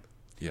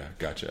Yeah,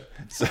 gotcha.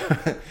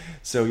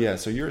 So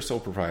you're a sole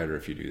proprietor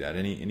if you do that.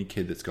 Any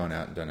kid that's gone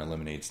out and done a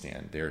lemonade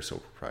stand, they're a sole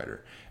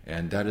proprietor,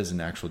 and that is an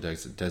actual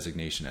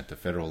designation at the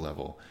federal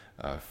level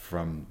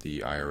from the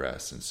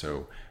IRS. And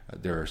so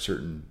there are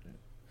certain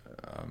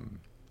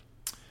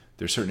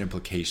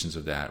implications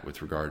of that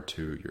with regard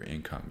to your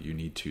income. You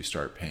need to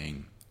start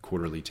paying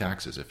quarterly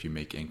taxes if you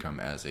make income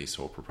as a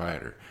sole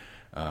proprietor.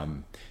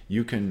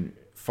 You can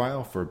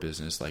file for a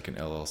business like an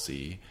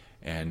LLC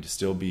and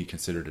still be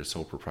considered a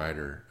sole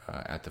proprietor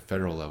at the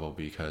federal level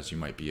because you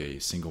might be a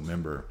single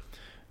member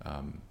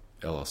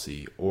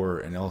LLC, or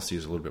an LLC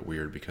is a little bit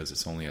weird because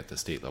it's only at the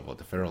state level. At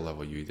the federal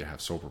level, you either have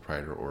sole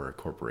proprietor or a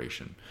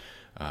corporation.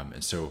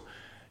 And so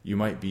you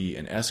might be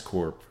an S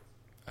corp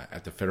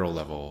at the federal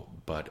level,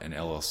 but an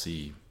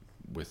LLC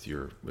with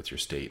your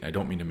state. And I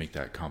don't mean to make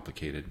that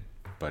complicated,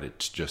 but it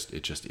just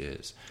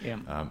is.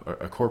 Yeah.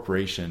 A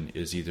corporation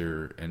is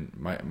either, and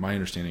my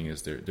understanding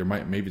is there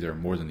are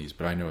more than these,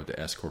 but I know of the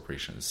S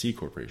corporation and the C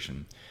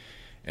corporation.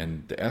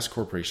 And the S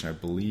corporation, I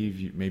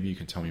believe, maybe you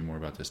can tell me more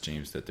about this,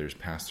 James, that there's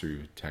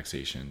pass-through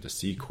taxation. The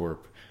C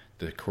corp,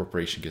 the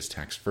corporation gets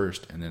taxed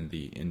first, and then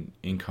the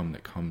income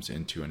that comes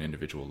into an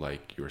individual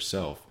like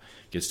yourself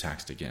gets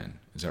taxed again.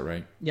 Is that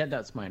right? Yeah,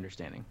 that's my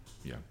understanding.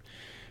 Yeah.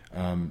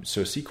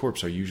 So C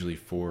corps are usually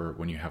for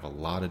when you have a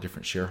lot of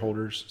different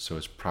shareholders. So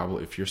it's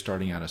probably, if you're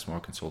starting out a small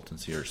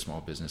consultancy or a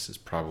small business, it's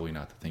probably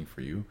not the thing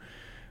for you.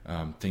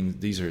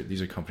 These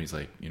are companies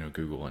like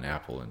Google and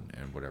Apple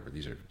and whatever.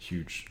 These are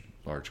huge,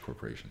 large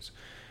corporations.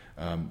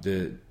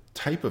 The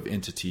type of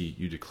entity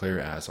you declare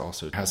as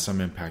also has some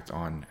impact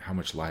on how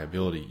much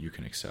liability you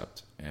can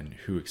accept and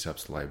who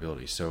accepts the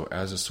liability. So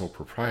as a sole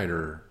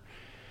proprietor,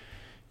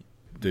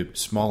 the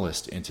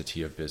smallest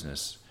entity of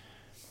business,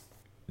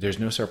 there's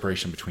no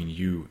separation between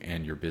you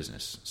and your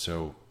business.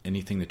 So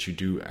anything that you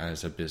do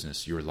as a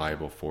business, you're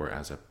liable for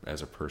as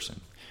a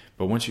person.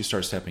 But once you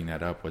start stepping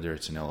that up, whether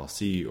it's an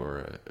LLC or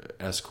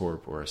a S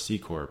corp or a C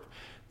corp,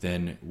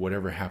 then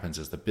whatever happens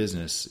as the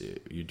business,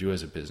 you do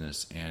as a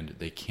business, and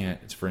they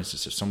can't. For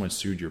instance, if someone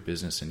sued your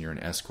business and you're an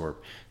S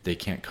corp, they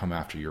can't come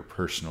after your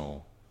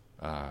personal,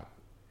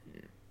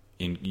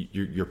 in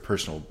your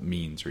personal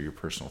means or your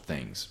personal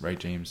things, right,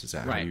 James? Is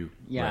that right? How you?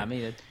 Yeah, right. I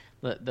mean,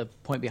 the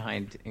point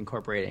behind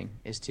incorporating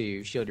is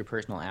to shield your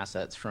personal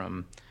assets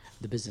from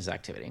the business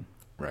activity.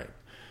 Right.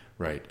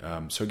 Right.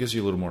 So it gives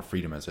you a little more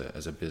freedom as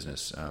a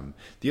business.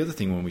 The other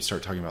thing when we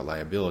start talking about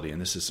liability, and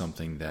this is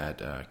something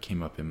that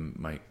came up in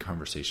my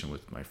conversation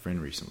with my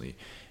friend recently,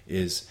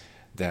 is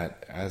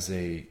that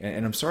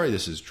and I'm sorry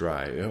this is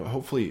dry.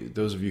 Hopefully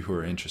those of you who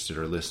are interested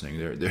are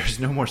listening. There's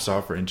no more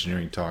software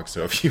engineering talk.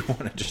 So if you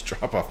want to just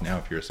drop off now,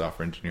 if you're a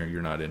software engineer,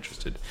 you're not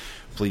interested,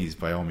 please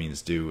by all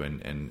means do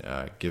and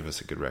give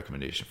us a good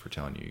recommendation for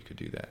telling you could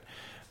do that.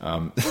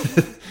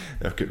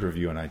 A good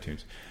review on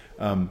iTunes.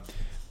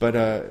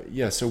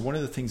 So one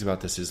of the things about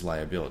this is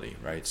liability,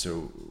 right?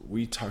 So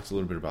we talked a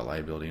little bit about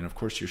liability, and of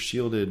course you're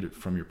shielded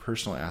from your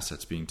personal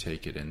assets being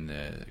taken in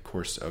the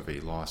course of a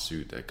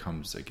lawsuit that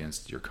comes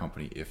against your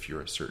company if you're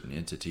a certain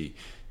entity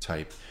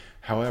type.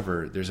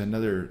 However, there's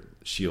another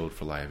shield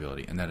for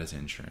liability, and that is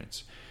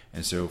insurance.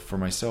 And so for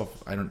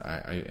myself,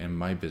 in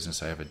my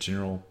business, I have a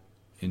general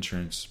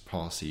insurance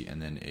policy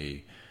and then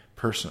a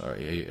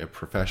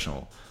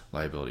professional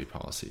liability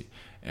policy.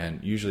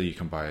 And usually you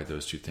can buy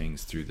those two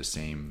things through the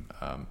same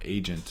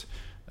agent.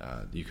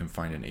 You can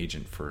find an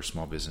agent for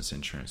small business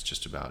insurance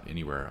just about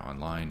anywhere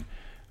online.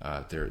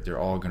 They're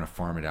all going to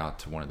farm it out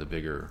to one of the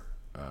bigger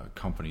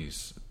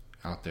companies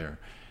out there.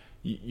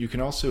 You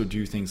can also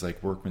do things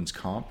like workman's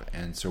comp.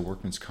 And so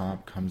workman's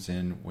comp comes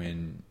in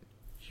when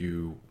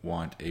you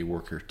want a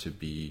worker to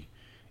be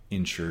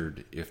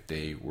insured if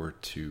they were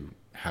to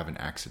have an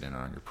accident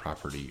on your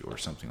property or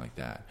something like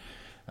that.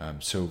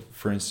 So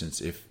for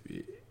instance,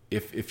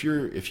 if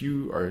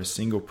you are a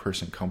single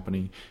person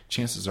company,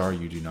 chances are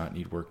you do not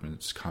need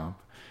workman's comp.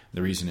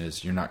 The reason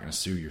is you're not going to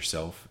sue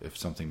yourself if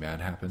something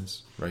bad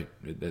happens, right?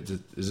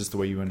 Is this the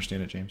way you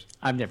understand it, James?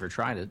 I've never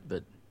tried it,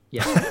 but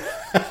yeah.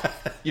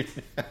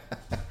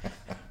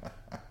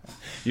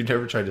 You've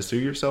never tried to sue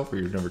yourself, or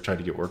you've never tried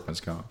to get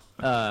workman's comp?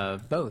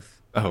 Both.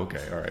 Oh,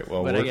 okay. All right.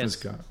 Well, but workman's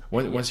comp.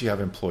 Once you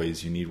have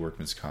employees, you need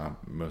workman's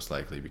comp, most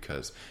likely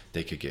because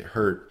they could get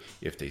hurt.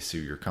 If they sue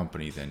your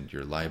company, then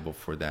you're liable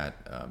for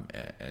that,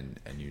 and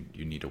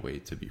you need a way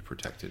to be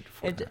protected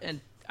for that.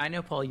 And I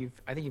know, Paul,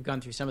 I think you've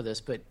gone through some of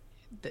this, but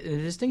the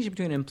distinction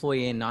between an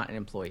employee and not an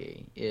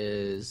employee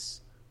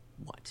is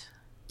what?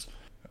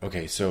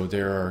 Okay, so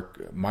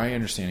my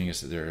understanding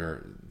is that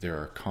there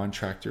are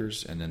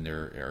contractors, and then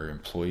there are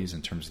employees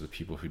in terms of the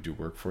people who do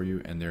work for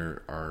you, and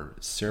there are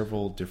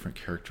several different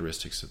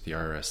characteristics that the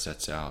IRS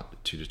sets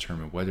out to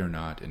determine whether or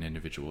not an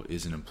individual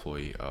is an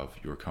employee of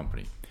your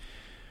company.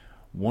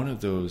 One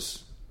of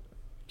those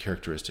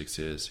characteristics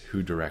is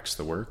who directs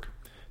the work.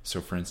 So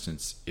for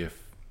instance,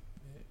 if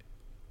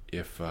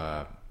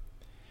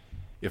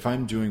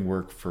I'm doing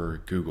work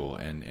for Google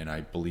and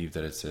I believe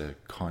that it's a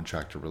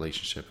contractor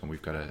relationship and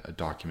we've got a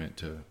document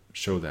to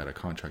show that, a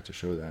contract to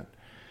show that,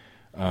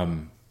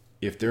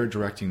 if they're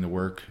directing the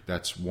work,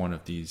 that's one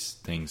of these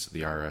things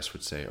the IRS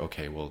would say,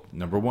 okay, well,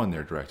 number one,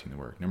 they're directing the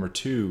work. Number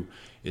two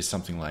is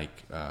something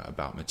like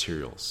about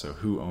materials. So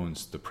who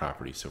owns the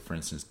property? So for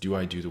instance, do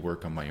I do the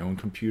work on my own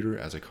computer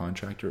as a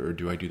contractor, or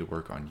do I do the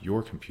work on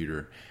your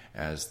computer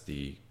as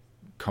the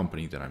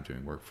company that I'm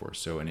doing work for?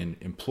 So an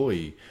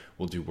employee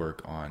will do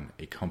work on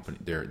a company,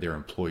 their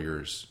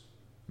employer's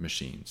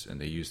machines,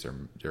 and they use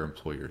their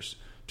employer's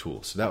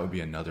tools. So that would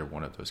be another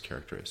one of those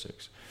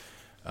characteristics.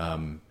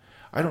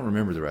 I don't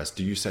remember the rest.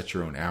 Do you set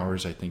your own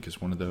hours? I think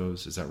is one of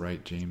those. Is that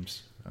right,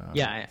 James?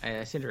 Yeah,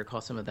 I seem to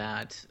recall some of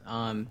that.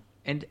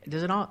 And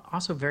does it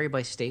also vary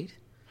by state?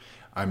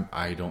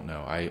 I don't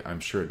know. I'm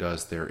sure it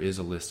does. There is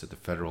a list at the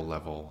federal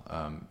level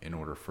in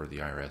order for the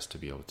IRS to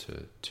be able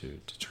to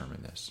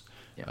determine this.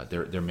 Yeah.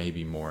 There may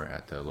be more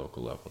at the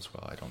local level as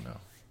well. I don't know.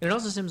 And it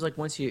also seems like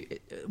once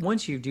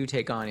you do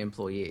take on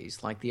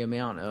employees, like the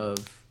amount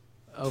of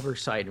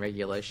oversight and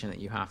regulation that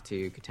you have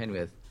to contend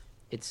with,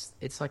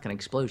 it's like an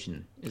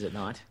explosion, is it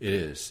not? It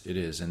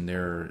is, and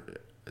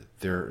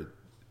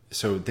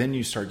so then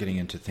you start getting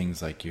into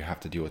things like you have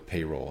to deal with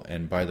payroll.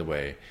 And by the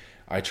way,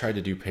 I tried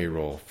to do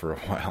payroll for a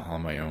while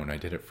on my own. I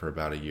did it for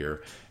about a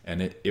year,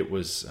 and it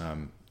was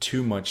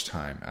too much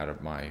time out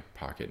of my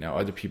pocket. Now,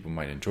 other people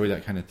might enjoy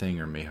that kind of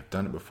thing or may have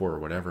done it before or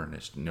whatever, and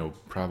it's no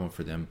problem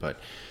for them. But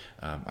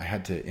I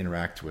had to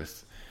interact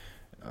with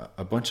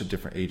a bunch of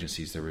different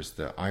agencies. There was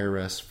the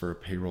IRS for a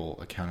payroll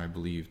account, I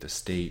believe, the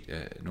state,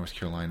 North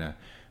Carolina,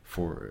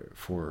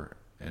 for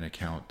an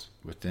account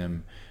with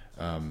them.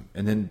 And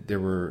then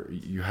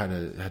you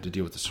had to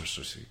deal with the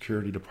Social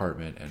Security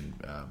Department,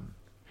 and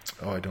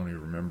I don't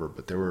even remember,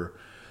 but there were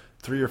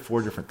 3 or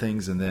 4 different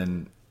things. And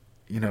then,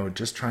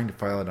 just trying to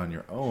file it on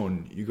your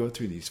own, you go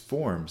through these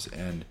forms,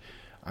 and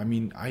I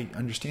mean, I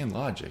understand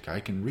logic. I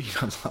can read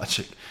on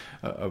logic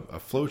a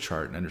flow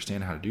chart and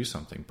understand how to do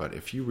something. But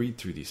if you read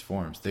through these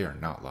forms, they are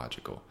not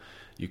logical.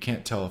 You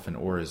can't tell if an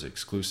or is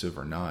exclusive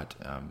or not.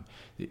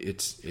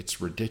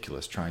 It's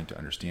ridiculous trying to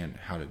understand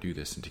how to do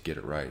this and to get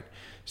it right.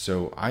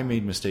 So I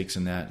made mistakes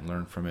in that and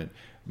learned from it.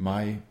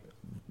 My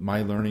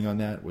learning on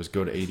that was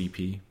go to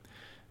ADP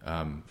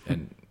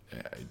and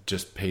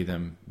just pay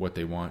them what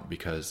they want,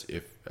 because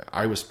if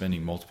I was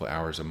spending multiple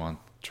hours a month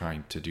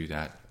trying to do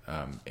that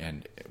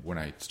And when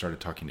I started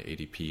talking to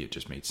ADP, it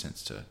just made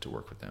sense to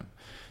work with them.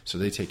 So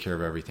they take care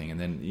of everything. And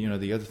then,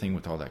 the other thing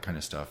with all that kind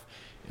of stuff,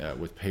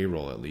 with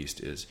payroll at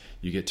least, is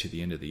you get to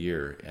the end of the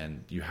year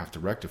and you have to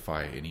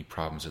rectify any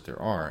problems that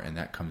there are. And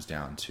that comes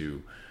down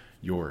to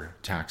your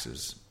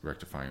taxes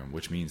rectifying them,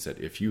 which means that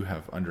if you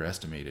have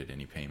underestimated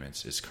any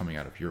payments, it's coming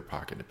out of your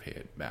pocket to pay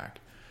it back.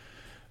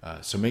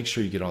 So make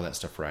sure you get all that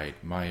stuff right.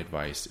 My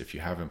advice, if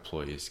you have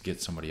employees,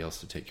 get somebody else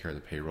to take care of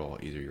the payroll,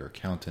 either your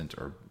accountant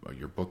or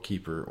your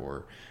bookkeeper,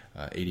 or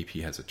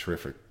ADP has a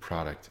terrific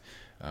product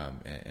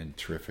and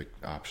terrific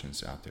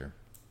options out there.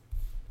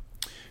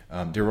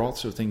 There are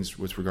also things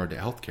with regard to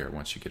healthcare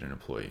once you get an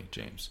employee,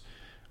 James,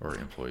 or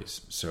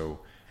employees. So,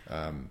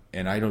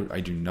 and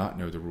I do not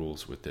know the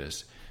rules with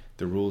this.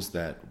 The rules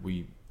that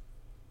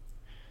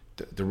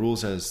the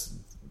rules as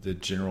the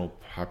general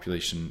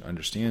population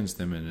understands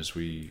them, and as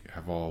we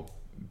have all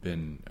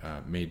been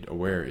made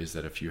aware, is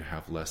that if you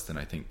have less than,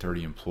 I think,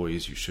 30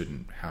 employees, you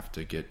shouldn't have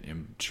to get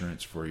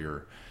insurance for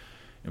your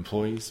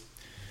employees.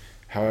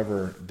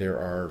 However, there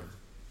are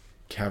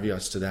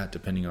caveats to that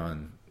depending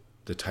on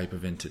the type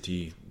of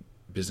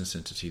business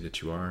entity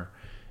that you are,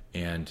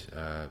 and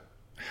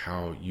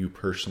how you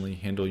personally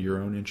handle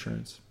your own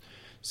insurance.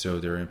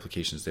 So there are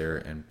implications there,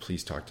 and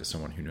please talk to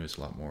someone who knows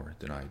a lot more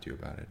than I do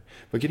about it.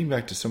 But getting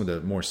back to some of the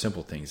more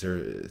simple things,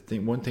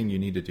 one thing you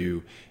need to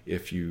do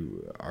if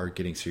you are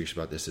getting serious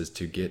about this is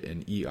to get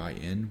an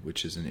EIN,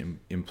 which is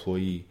an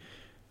employer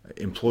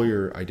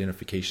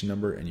identification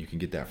number, and you can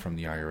get that from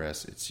the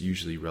IRS. It's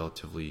usually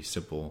relatively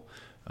simple.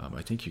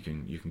 I think you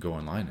can go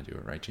online and do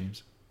it, right,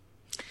 James?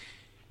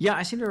 Yeah,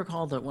 I seem to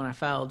recall that when I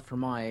filed for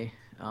my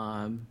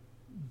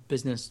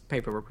business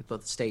paperwork with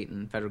both the state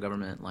and federal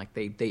government, like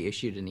they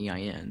issued an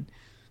EIN,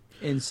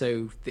 and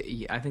so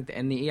I think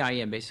the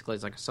EIN basically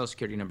is like a social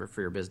security number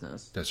for your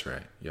business. That's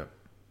right. Yep.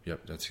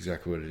 That's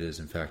exactly what it is.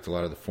 In fact, a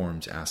lot of the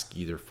forms ask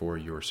either for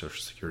your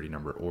social security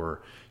number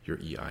or your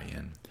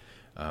EIN.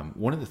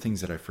 One of the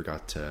things that I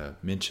forgot to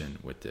mention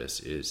with this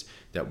is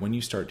that when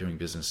you start doing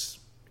business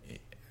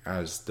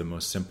as the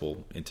most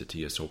simple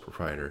entity, a sole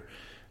proprietor,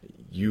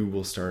 you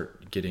will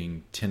start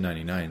getting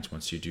 1099s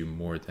once you do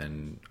more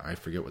than, I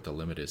forget what the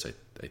limit is. I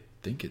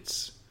think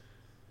it's,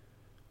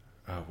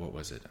 what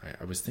was it?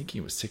 I was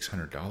thinking it was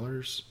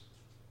 $600.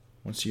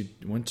 Once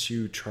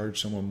you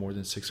charge someone more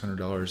than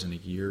 $600 in a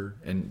year,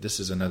 and this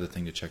is another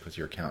thing to check with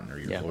your accountant or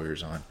your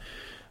lawyers on.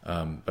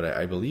 But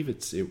I believe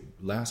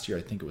last year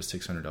I think it was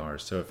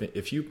 $600. So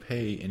if you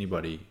pay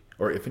anybody,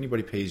 or if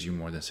anybody pays you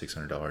more than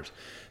 $600,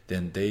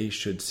 then they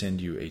should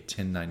send you a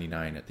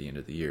 1099 at the end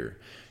of the year.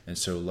 And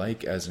so,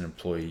 like as an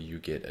employee, you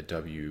get a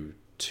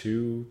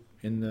W-2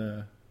 in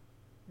the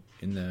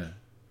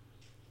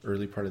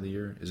early part of the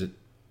year. Is it?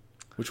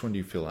 Which one do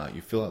you fill out?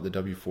 You fill out the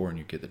W-4 and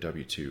you get the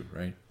W-2,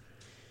 right?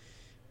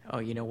 Oh,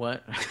 you know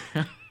what?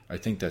 I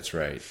think that's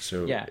right.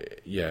 So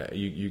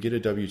you get a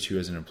W-2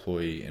 as an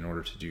employee in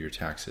order to do your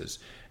taxes.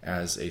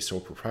 As a sole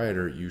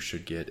proprietor, you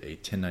should get a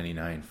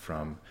 1099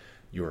 from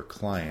your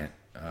client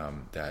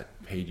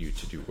that paid you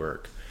to do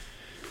work.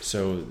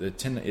 So the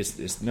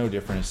it's no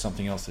different. It's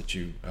something else that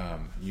you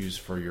use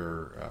for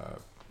your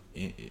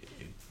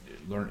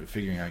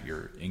figuring out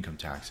your income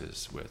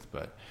taxes with.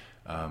 But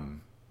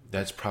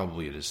that's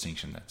probably a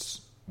distinction that's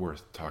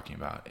worth talking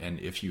about. And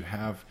if you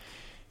have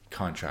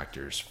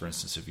contractors, for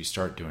instance, if you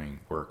start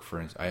doing work,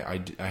 I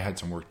had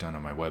some work done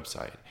on my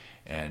website,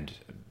 and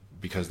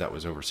because that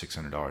was over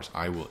 $600,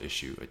 I will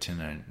issue a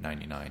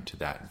 1099 to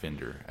that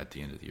vendor at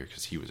the end of the year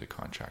because he was a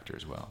contractor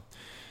as well.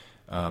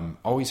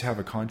 Always have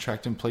a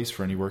contract in place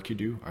for any work you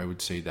do. I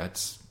would say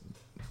that's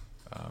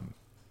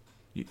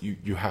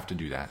you have to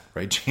do that,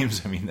 right,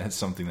 James? I mean, that's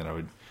something that I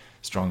would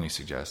strongly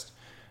suggest.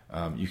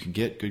 You can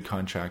get good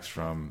contracts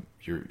from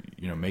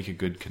make a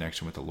good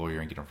connection with a lawyer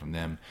and get them from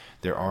them.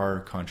 There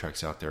are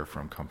contracts out there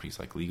from companies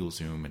like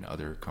LegalZoom and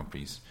other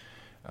companies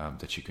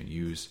that you can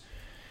use.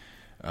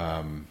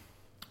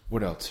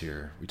 What else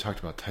here? We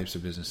talked about types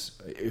of business.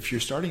 If you're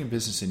starting a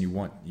business and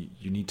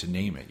you need to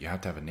name it, you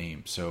have to have a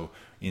name. So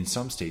in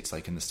some states,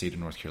 like in the state of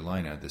North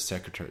Carolina,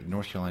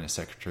 North Carolina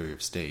Secretary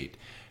of State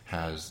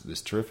has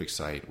this terrific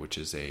site, which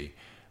is a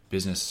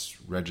business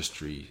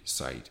registry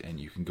site, and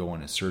you can go on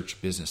and search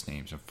business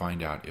names and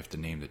find out if the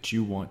name that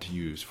you want to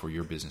use for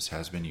your business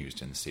has been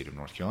used in the state of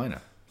North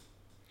Carolina.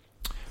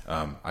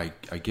 I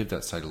give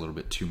that site a little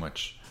bit too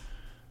much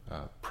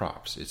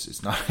props.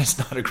 It's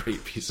not a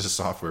great piece of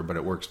software, but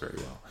it works very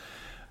well.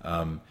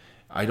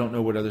 I don't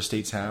know what other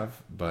states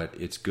have, but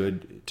it's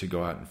good to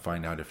go out and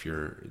find out if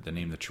the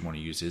name that you want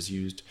to use is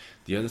used.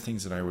 The other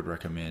things that I would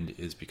recommend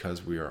is,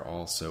 because we are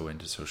all so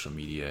into social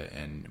media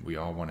and we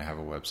all want to have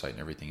a website and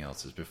everything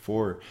else, is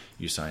before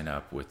you sign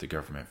up with the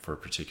government for a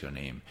particular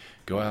name,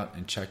 go out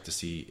and check to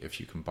see if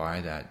you can buy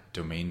that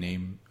domain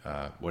name,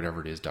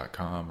 whatever it is,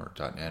 .com or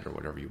 .net or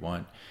whatever you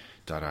want.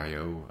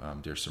 .io.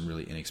 There's some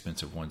really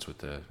inexpensive ones with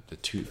the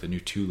new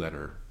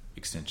 2-letter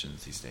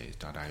extensions these days,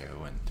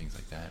 .io and things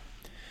like that.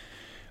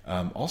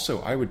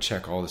 Also, I would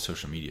check all the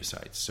social media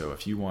sites. So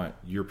if you want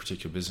your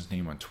particular business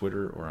name on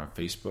Twitter or on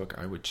Facebook,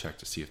 I would check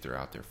to see if they're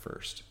out there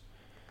first.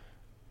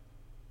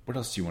 What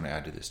else do you want to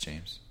add to this,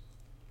 James?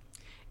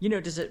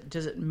 Does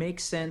it make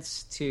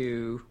sense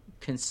to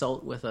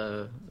consult with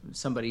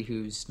somebody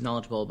who's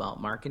knowledgeable about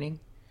marketing?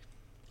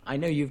 I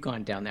know you've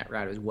gone down that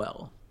route as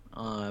well.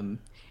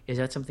 Is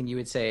that something you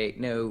would say,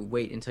 no,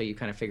 wait until you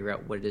kind of figure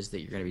out what it is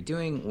that you're going to be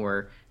doing,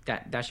 or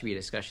that should be a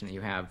discussion that you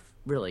have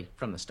really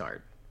from the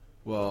start?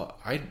 Well,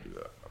 I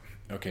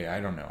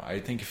don't know. I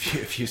think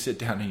if you sit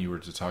down and you were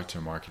to talk to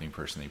a marketing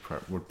person, they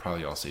would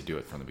probably all say do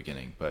it from the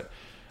beginning. But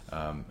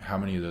how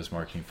many of those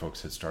marketing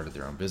folks had started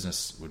their own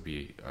business would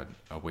be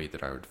a way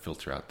that I would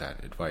filter out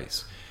that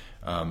advice.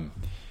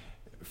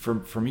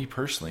 For me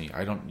personally,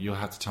 you'll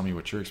have to tell me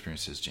what your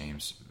experience is,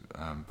 James.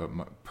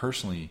 But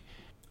personally,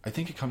 I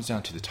think it comes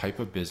down to the type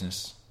of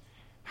business,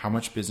 how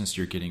much business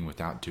you're getting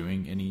without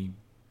doing any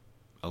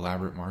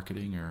elaborate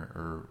marketing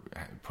or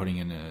putting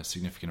in a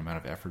significant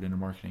amount of effort into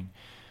marketing.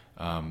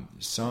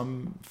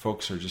 Some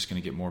folks are just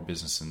going to get more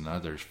business than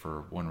others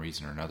for one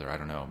reason or another. I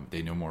don't know.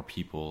 They know more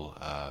people.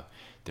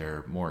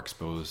 They're more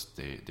exposed.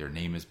 Their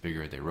name is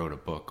bigger. They wrote a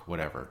book,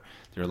 whatever.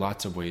 There are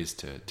lots of ways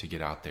to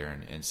get out there.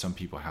 And some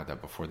people have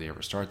that before they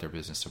ever start their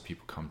business, so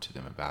people come to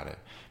them about it.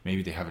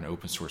 Maybe they have an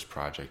open source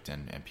project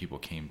and people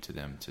came to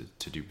them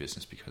to do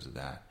business because of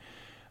that.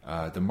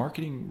 The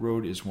marketing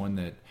road is one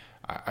that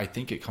I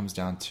think it comes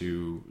down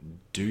to,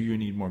 do you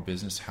need more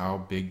business? How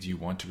big do you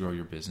want to grow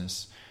your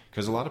business?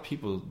 Because a lot of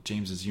people,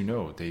 James, as you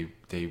know,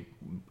 they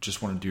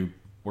just want to do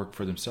work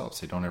for themselves.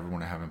 They don't ever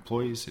want to have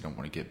employees. They don't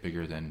want to get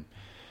bigger than,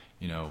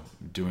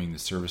 doing the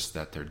service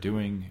that they're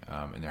doing,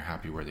 and they're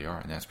happy where they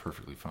are, and that's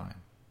perfectly fine.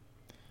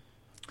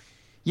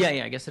 Yeah.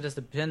 I guess it does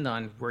depend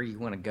on where you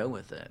want to go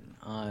with it.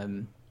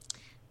 And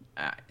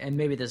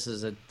maybe this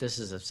is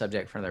a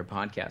subject for another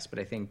podcast, but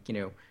I think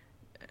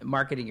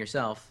marketing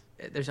yourself,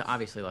 there's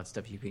obviously lots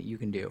of stuff you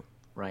can do,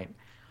 right?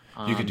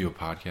 You could do a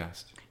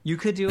podcast. You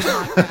could do a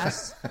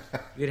podcast.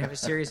 You could have a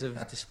series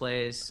of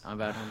displays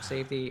about home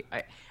safety.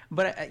 I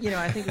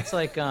think it's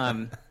like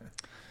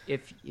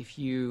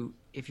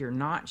if you're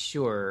not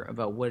sure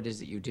about what it is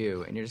that you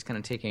do and you're just kind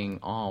of taking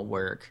all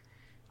work,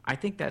 I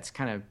think it's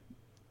kind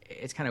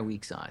of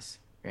weak sauce,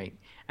 right?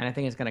 And I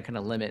think it's going to kind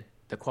of limit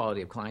the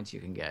quality of clients you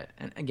can get.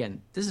 And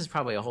again, this is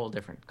probably a whole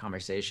different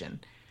conversation.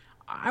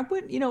 I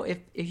would,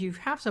 if you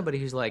have somebody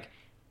who's like,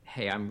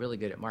 hey, I'm really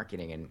good at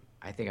marketing and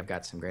I think I've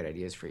got some great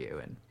ideas for you,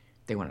 and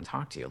they want to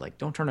talk to you, like,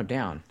 don't turn them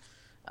down.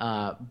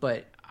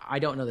 But I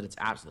don't know that it's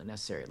absolutely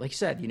necessary. Like you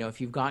said,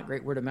 if you've got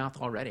great word of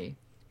mouth already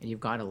and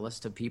you've got a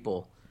list of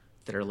people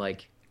that are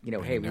like,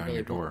 hey, we know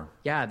your door.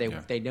 Yeah,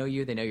 they know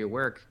you, they know your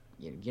work.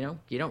 You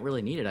don't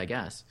really need it, I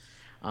guess.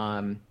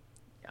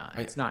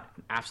 It's not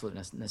an absolute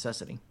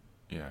necessity.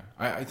 Yeah,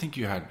 I think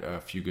you had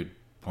a few good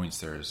points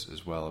there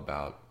as well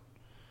about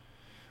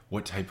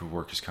what type of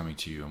work is coming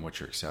to you and what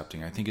you're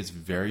accepting. I think it's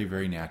very,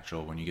 very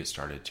natural when you get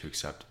started to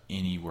accept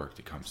any work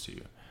that comes to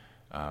you.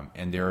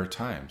 And there are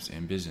times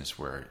in business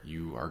where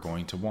you are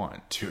going to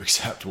want to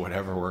accept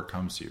whatever work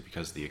comes to you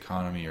because of the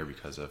economy or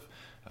because of,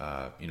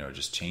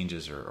 just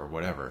changes or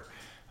whatever.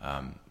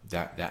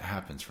 That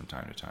happens from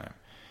time to time.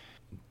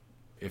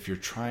 If you're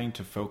trying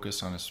to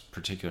focus on a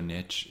particular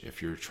niche,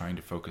 if you're trying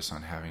to focus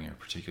on having a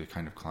particular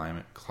kind of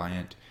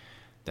client,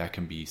 that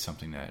can be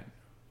something that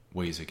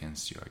weighs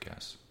against you, I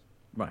guess.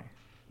 Right.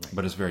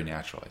 But it's very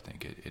natural, I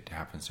think. It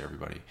happens to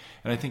everybody.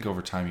 And I think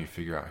over time you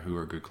figure out who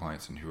are good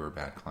clients and who are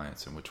bad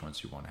clients and which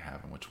ones you want to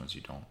have and which ones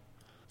you don't.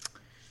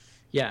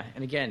 Yeah,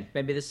 and again,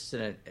 maybe this is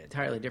an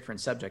entirely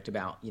different subject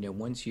about,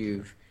 once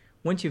you've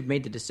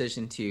made the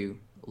decision to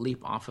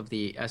leap off of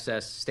the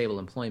SS stable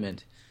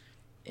employment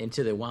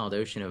into the wild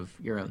ocean of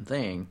your own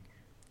thing,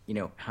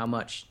 how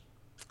much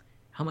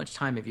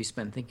time have you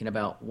spent thinking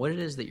about what it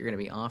is that you're going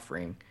to be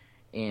offering?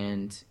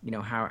 And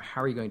how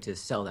are you going to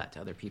sell that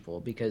to other people?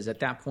 Because at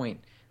that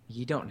point,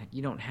 you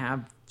don't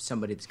have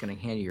somebody that's going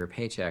to hand you your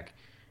paycheck.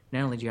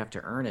 Not only do you have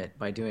to earn it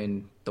by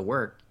doing the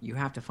work, you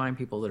have to find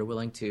people that are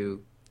willing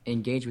to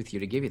engage with you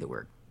to give you the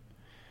work.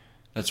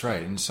 That's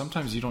right. And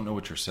sometimes you don't know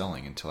what you're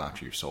selling until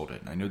after you've sold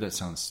it. And I know that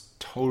sounds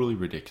totally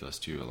ridiculous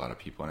to a lot of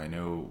people. And I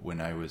know when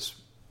I was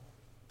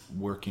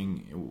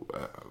working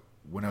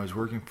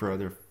for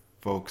other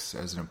folks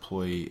as an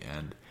employee,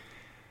 and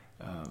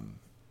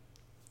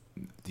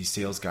these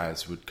sales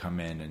guys would come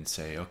in and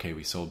say, okay,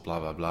 we sold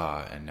blah, blah,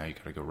 blah, and now you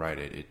got to go write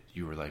it.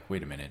 You were like,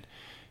 wait a minute.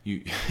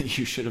 You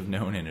should have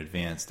known in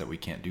advance that we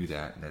can't do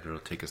that and that it'll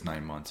take us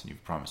 9 months and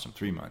you've promised them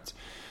 3 months.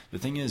 The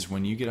thing is,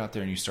 when you get out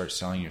there and you start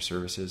selling your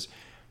services,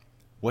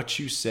 what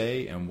you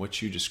say and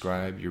what you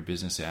describe your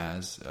business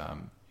as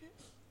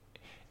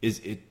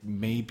it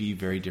may be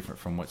very different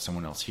from what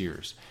someone else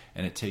hears.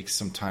 And it takes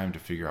some time to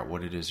figure out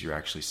what it is you're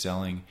actually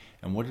selling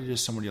and what it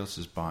is somebody else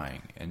is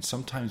buying. And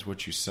sometimes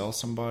what you sell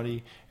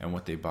somebody and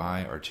what they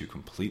buy are two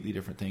completely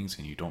different things,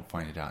 and you don't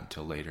find it out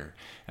until later.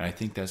 And I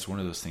think that's one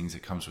of those things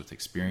that comes with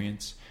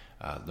experience,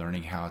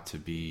 learning how to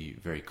be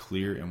very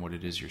clear in what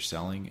it is you're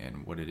selling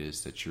and what it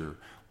is that you're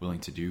willing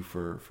to do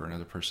for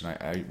another person.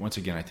 Once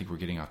again, I think we're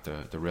getting off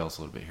the rails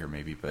a little bit here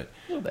maybe, but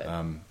a little bit.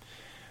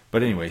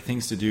 But anyway,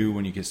 things to do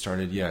when you get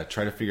started. Yeah,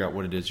 try to figure out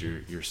what it is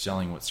you're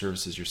selling, what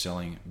services you're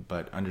selling,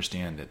 but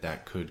understand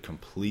that could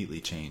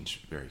completely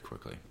change very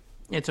quickly.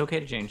 It's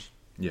okay to change.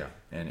 Yeah,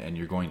 and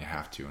you're going to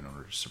have to in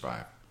order to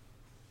survive.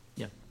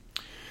 Yeah.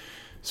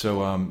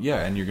 So, and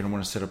you're going to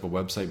want to set up a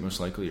website most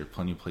likely. There are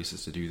plenty of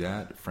places to do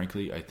that.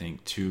 Frankly, I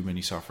think too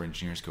many software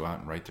engineers go out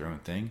and write their own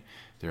thing.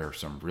 There are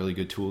some really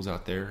good tools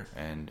out there.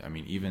 And I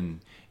mean,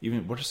 even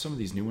what are some of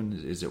these new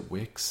ones? Is it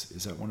Wix?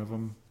 Is that one of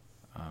them?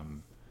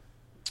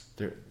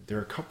 There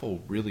are a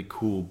couple really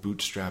cool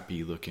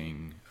bootstrappy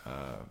looking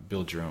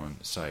build your own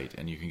site,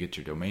 and you can get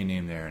your domain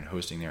name there and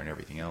hosting there and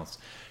everything else.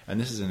 And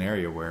this is an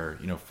area where,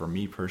 for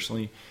me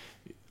personally,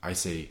 I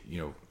say,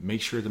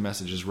 make sure the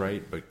message is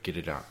right, but get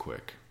it out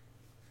quick.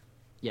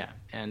 Yeah,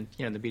 and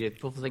the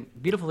beautiful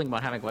thing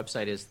about having a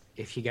website is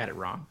if you got it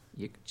wrong,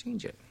 you can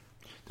change it.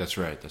 That's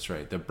right.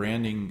 The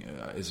branding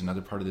is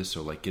another part of this.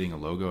 So like getting a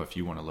logo, if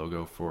you want a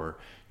logo for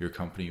your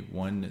company,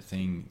 one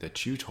thing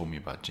that you told me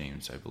about,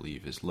 James, I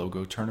believe, is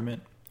Logo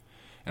Tournament.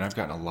 And I've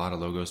gotten a lot of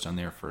logos done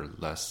there for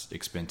less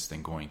expense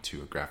than going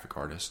to a graphic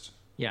artist.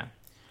 Yeah.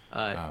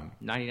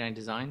 99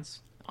 Designs,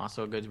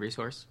 also a good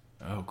resource.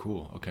 Oh,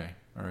 cool. Okay.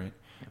 All right.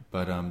 Yeah.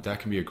 But that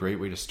can be a great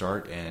way to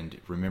start. And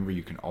remember,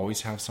 you can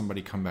always have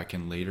somebody come back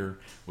in later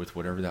with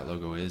whatever that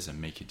logo is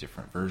and make you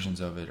different versions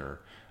of it, or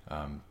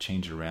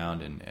change it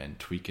around and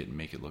tweak it and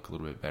make it look a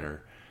little bit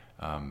better.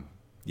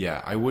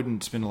 I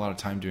wouldn't spend a lot of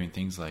time doing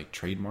things like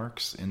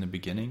trademarks in the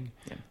beginning,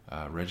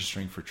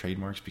 registering for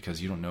trademarks,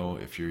 because you don't know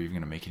if you're even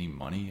going to make any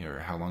money or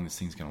how long this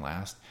thing's going to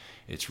last.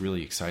 It's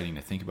really exciting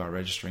to think about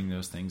registering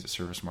those things, a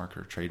service mark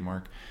or a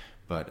trademark,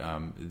 but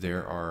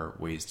there are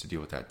ways to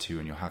deal with that too,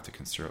 and you'll have to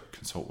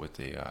consult with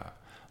a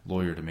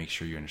lawyer to make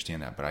sure you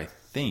understand that. But I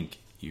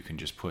think you can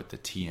just put the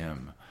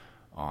TM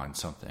on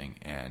something,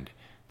 and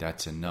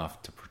that's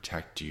enough to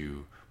protect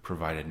you,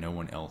 provided no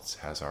one else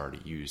has already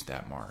used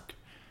that mark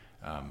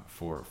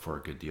for a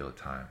good deal of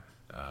time.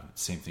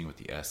 Same thing with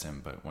the SM,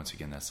 but once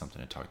again, that's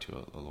something to talk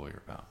to a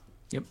lawyer about.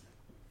 Yep.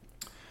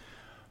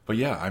 But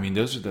yeah, I mean,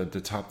 those are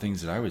the top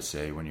things that I would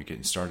say when you're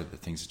getting started, the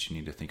things that you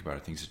need to think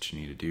about, things that you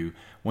need to do.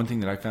 One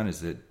thing that I found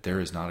is that there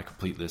is not a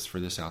complete list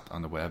for this out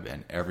on the web,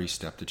 and every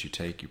step that you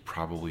take, you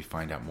probably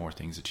find out more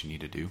things that you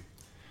need to do.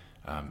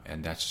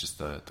 And that's just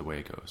the way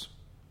it goes.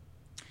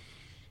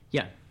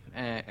 Yeah.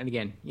 And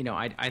again,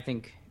 I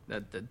think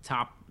that the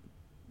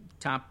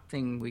top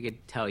thing we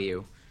could tell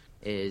you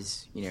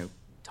is,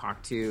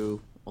 talk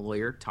to a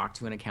lawyer, talk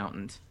to an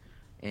accountant,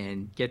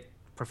 and get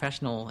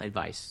professional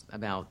advice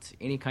about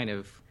any kind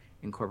of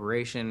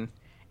incorporation,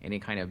 any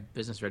kind of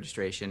business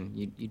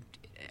registration.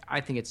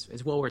 I think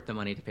it's well worth the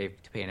money to pay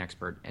an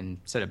expert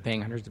instead of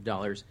paying hundreds of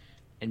dollars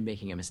and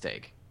making a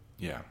mistake.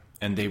 Yeah,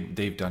 and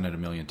they've done it a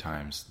million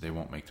times. They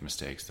won't make the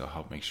mistakes. They'll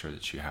help make sure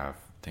that you have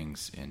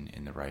things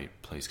in the right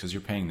place, because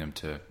you're paying them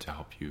to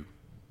help you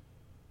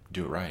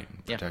do it right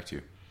and protect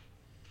you.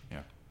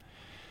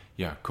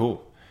 Yeah,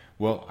 cool.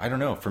 Well, I don't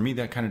know. For me,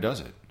 that kind of does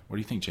it. What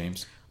do you think,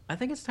 James? I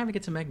think it's time to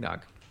get some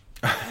eggnog.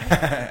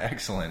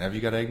 Excellent. Have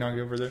you got eggnog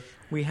over there?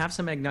 We have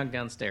some eggnog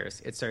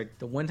downstairs. It's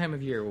the one time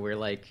of year where we're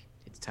like,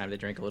 it's time to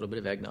drink a little bit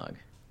of eggnog.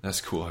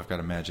 That's cool. I've got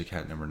a Magic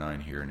Hat number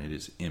 9 here, and it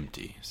is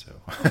empty, so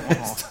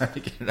it's time to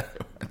get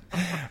another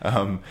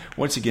one.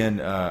 Once again,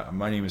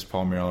 my name is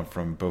Paul Merrill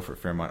from Beaufort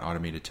Fairmont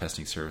Automated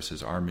Testing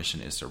Services. Our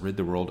mission is to rid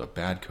the world of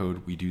bad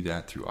code. We do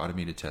that through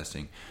automated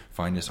testing.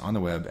 Find us on the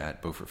web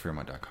at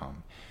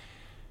BeaufortFairmont.com.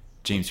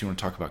 James, you want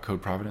to talk about Code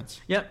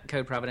Providence? Yep,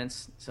 Code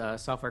Providence. It's a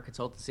software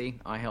consultancy.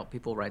 I help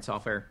people write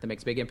software that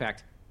makes a big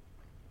impact.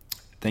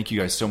 Thank you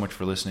guys so much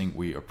for listening.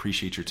 We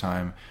appreciate your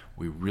time.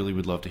 We really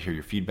would love to hear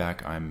your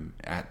feedback. I'm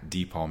at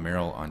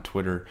dpaulmerrill on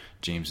Twitter.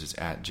 James is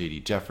at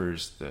JD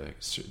Jeffers.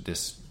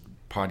 This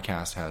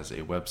podcast has a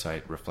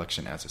website,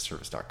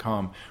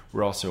 reflectionasaservice.com.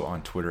 We're also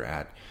on Twitter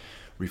at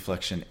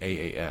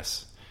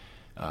reflectionaas.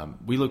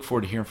 We look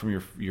forward to hearing from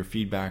your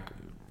feedback.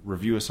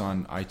 Review us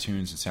on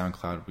iTunes and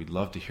SoundCloud. We'd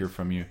love to hear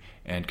from you,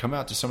 and come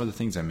out to some of the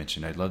things I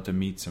mentioned. I'd love to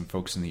meet some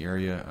folks in the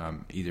area,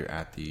 either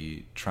at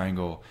the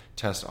Triangle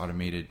Test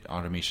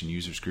Automation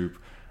Users Group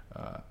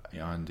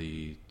on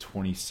the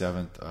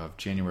 27th of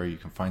January. You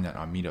can find that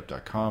on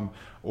meetup.com,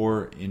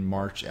 or in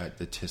March at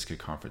the TISCA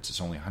conference. It's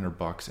only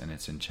 $100, and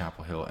it's in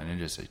Chapel Hill, and it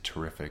is a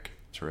terrific,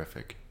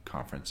 terrific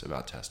conference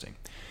about testing.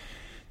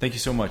 Thank you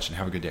so much, and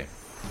have a good day.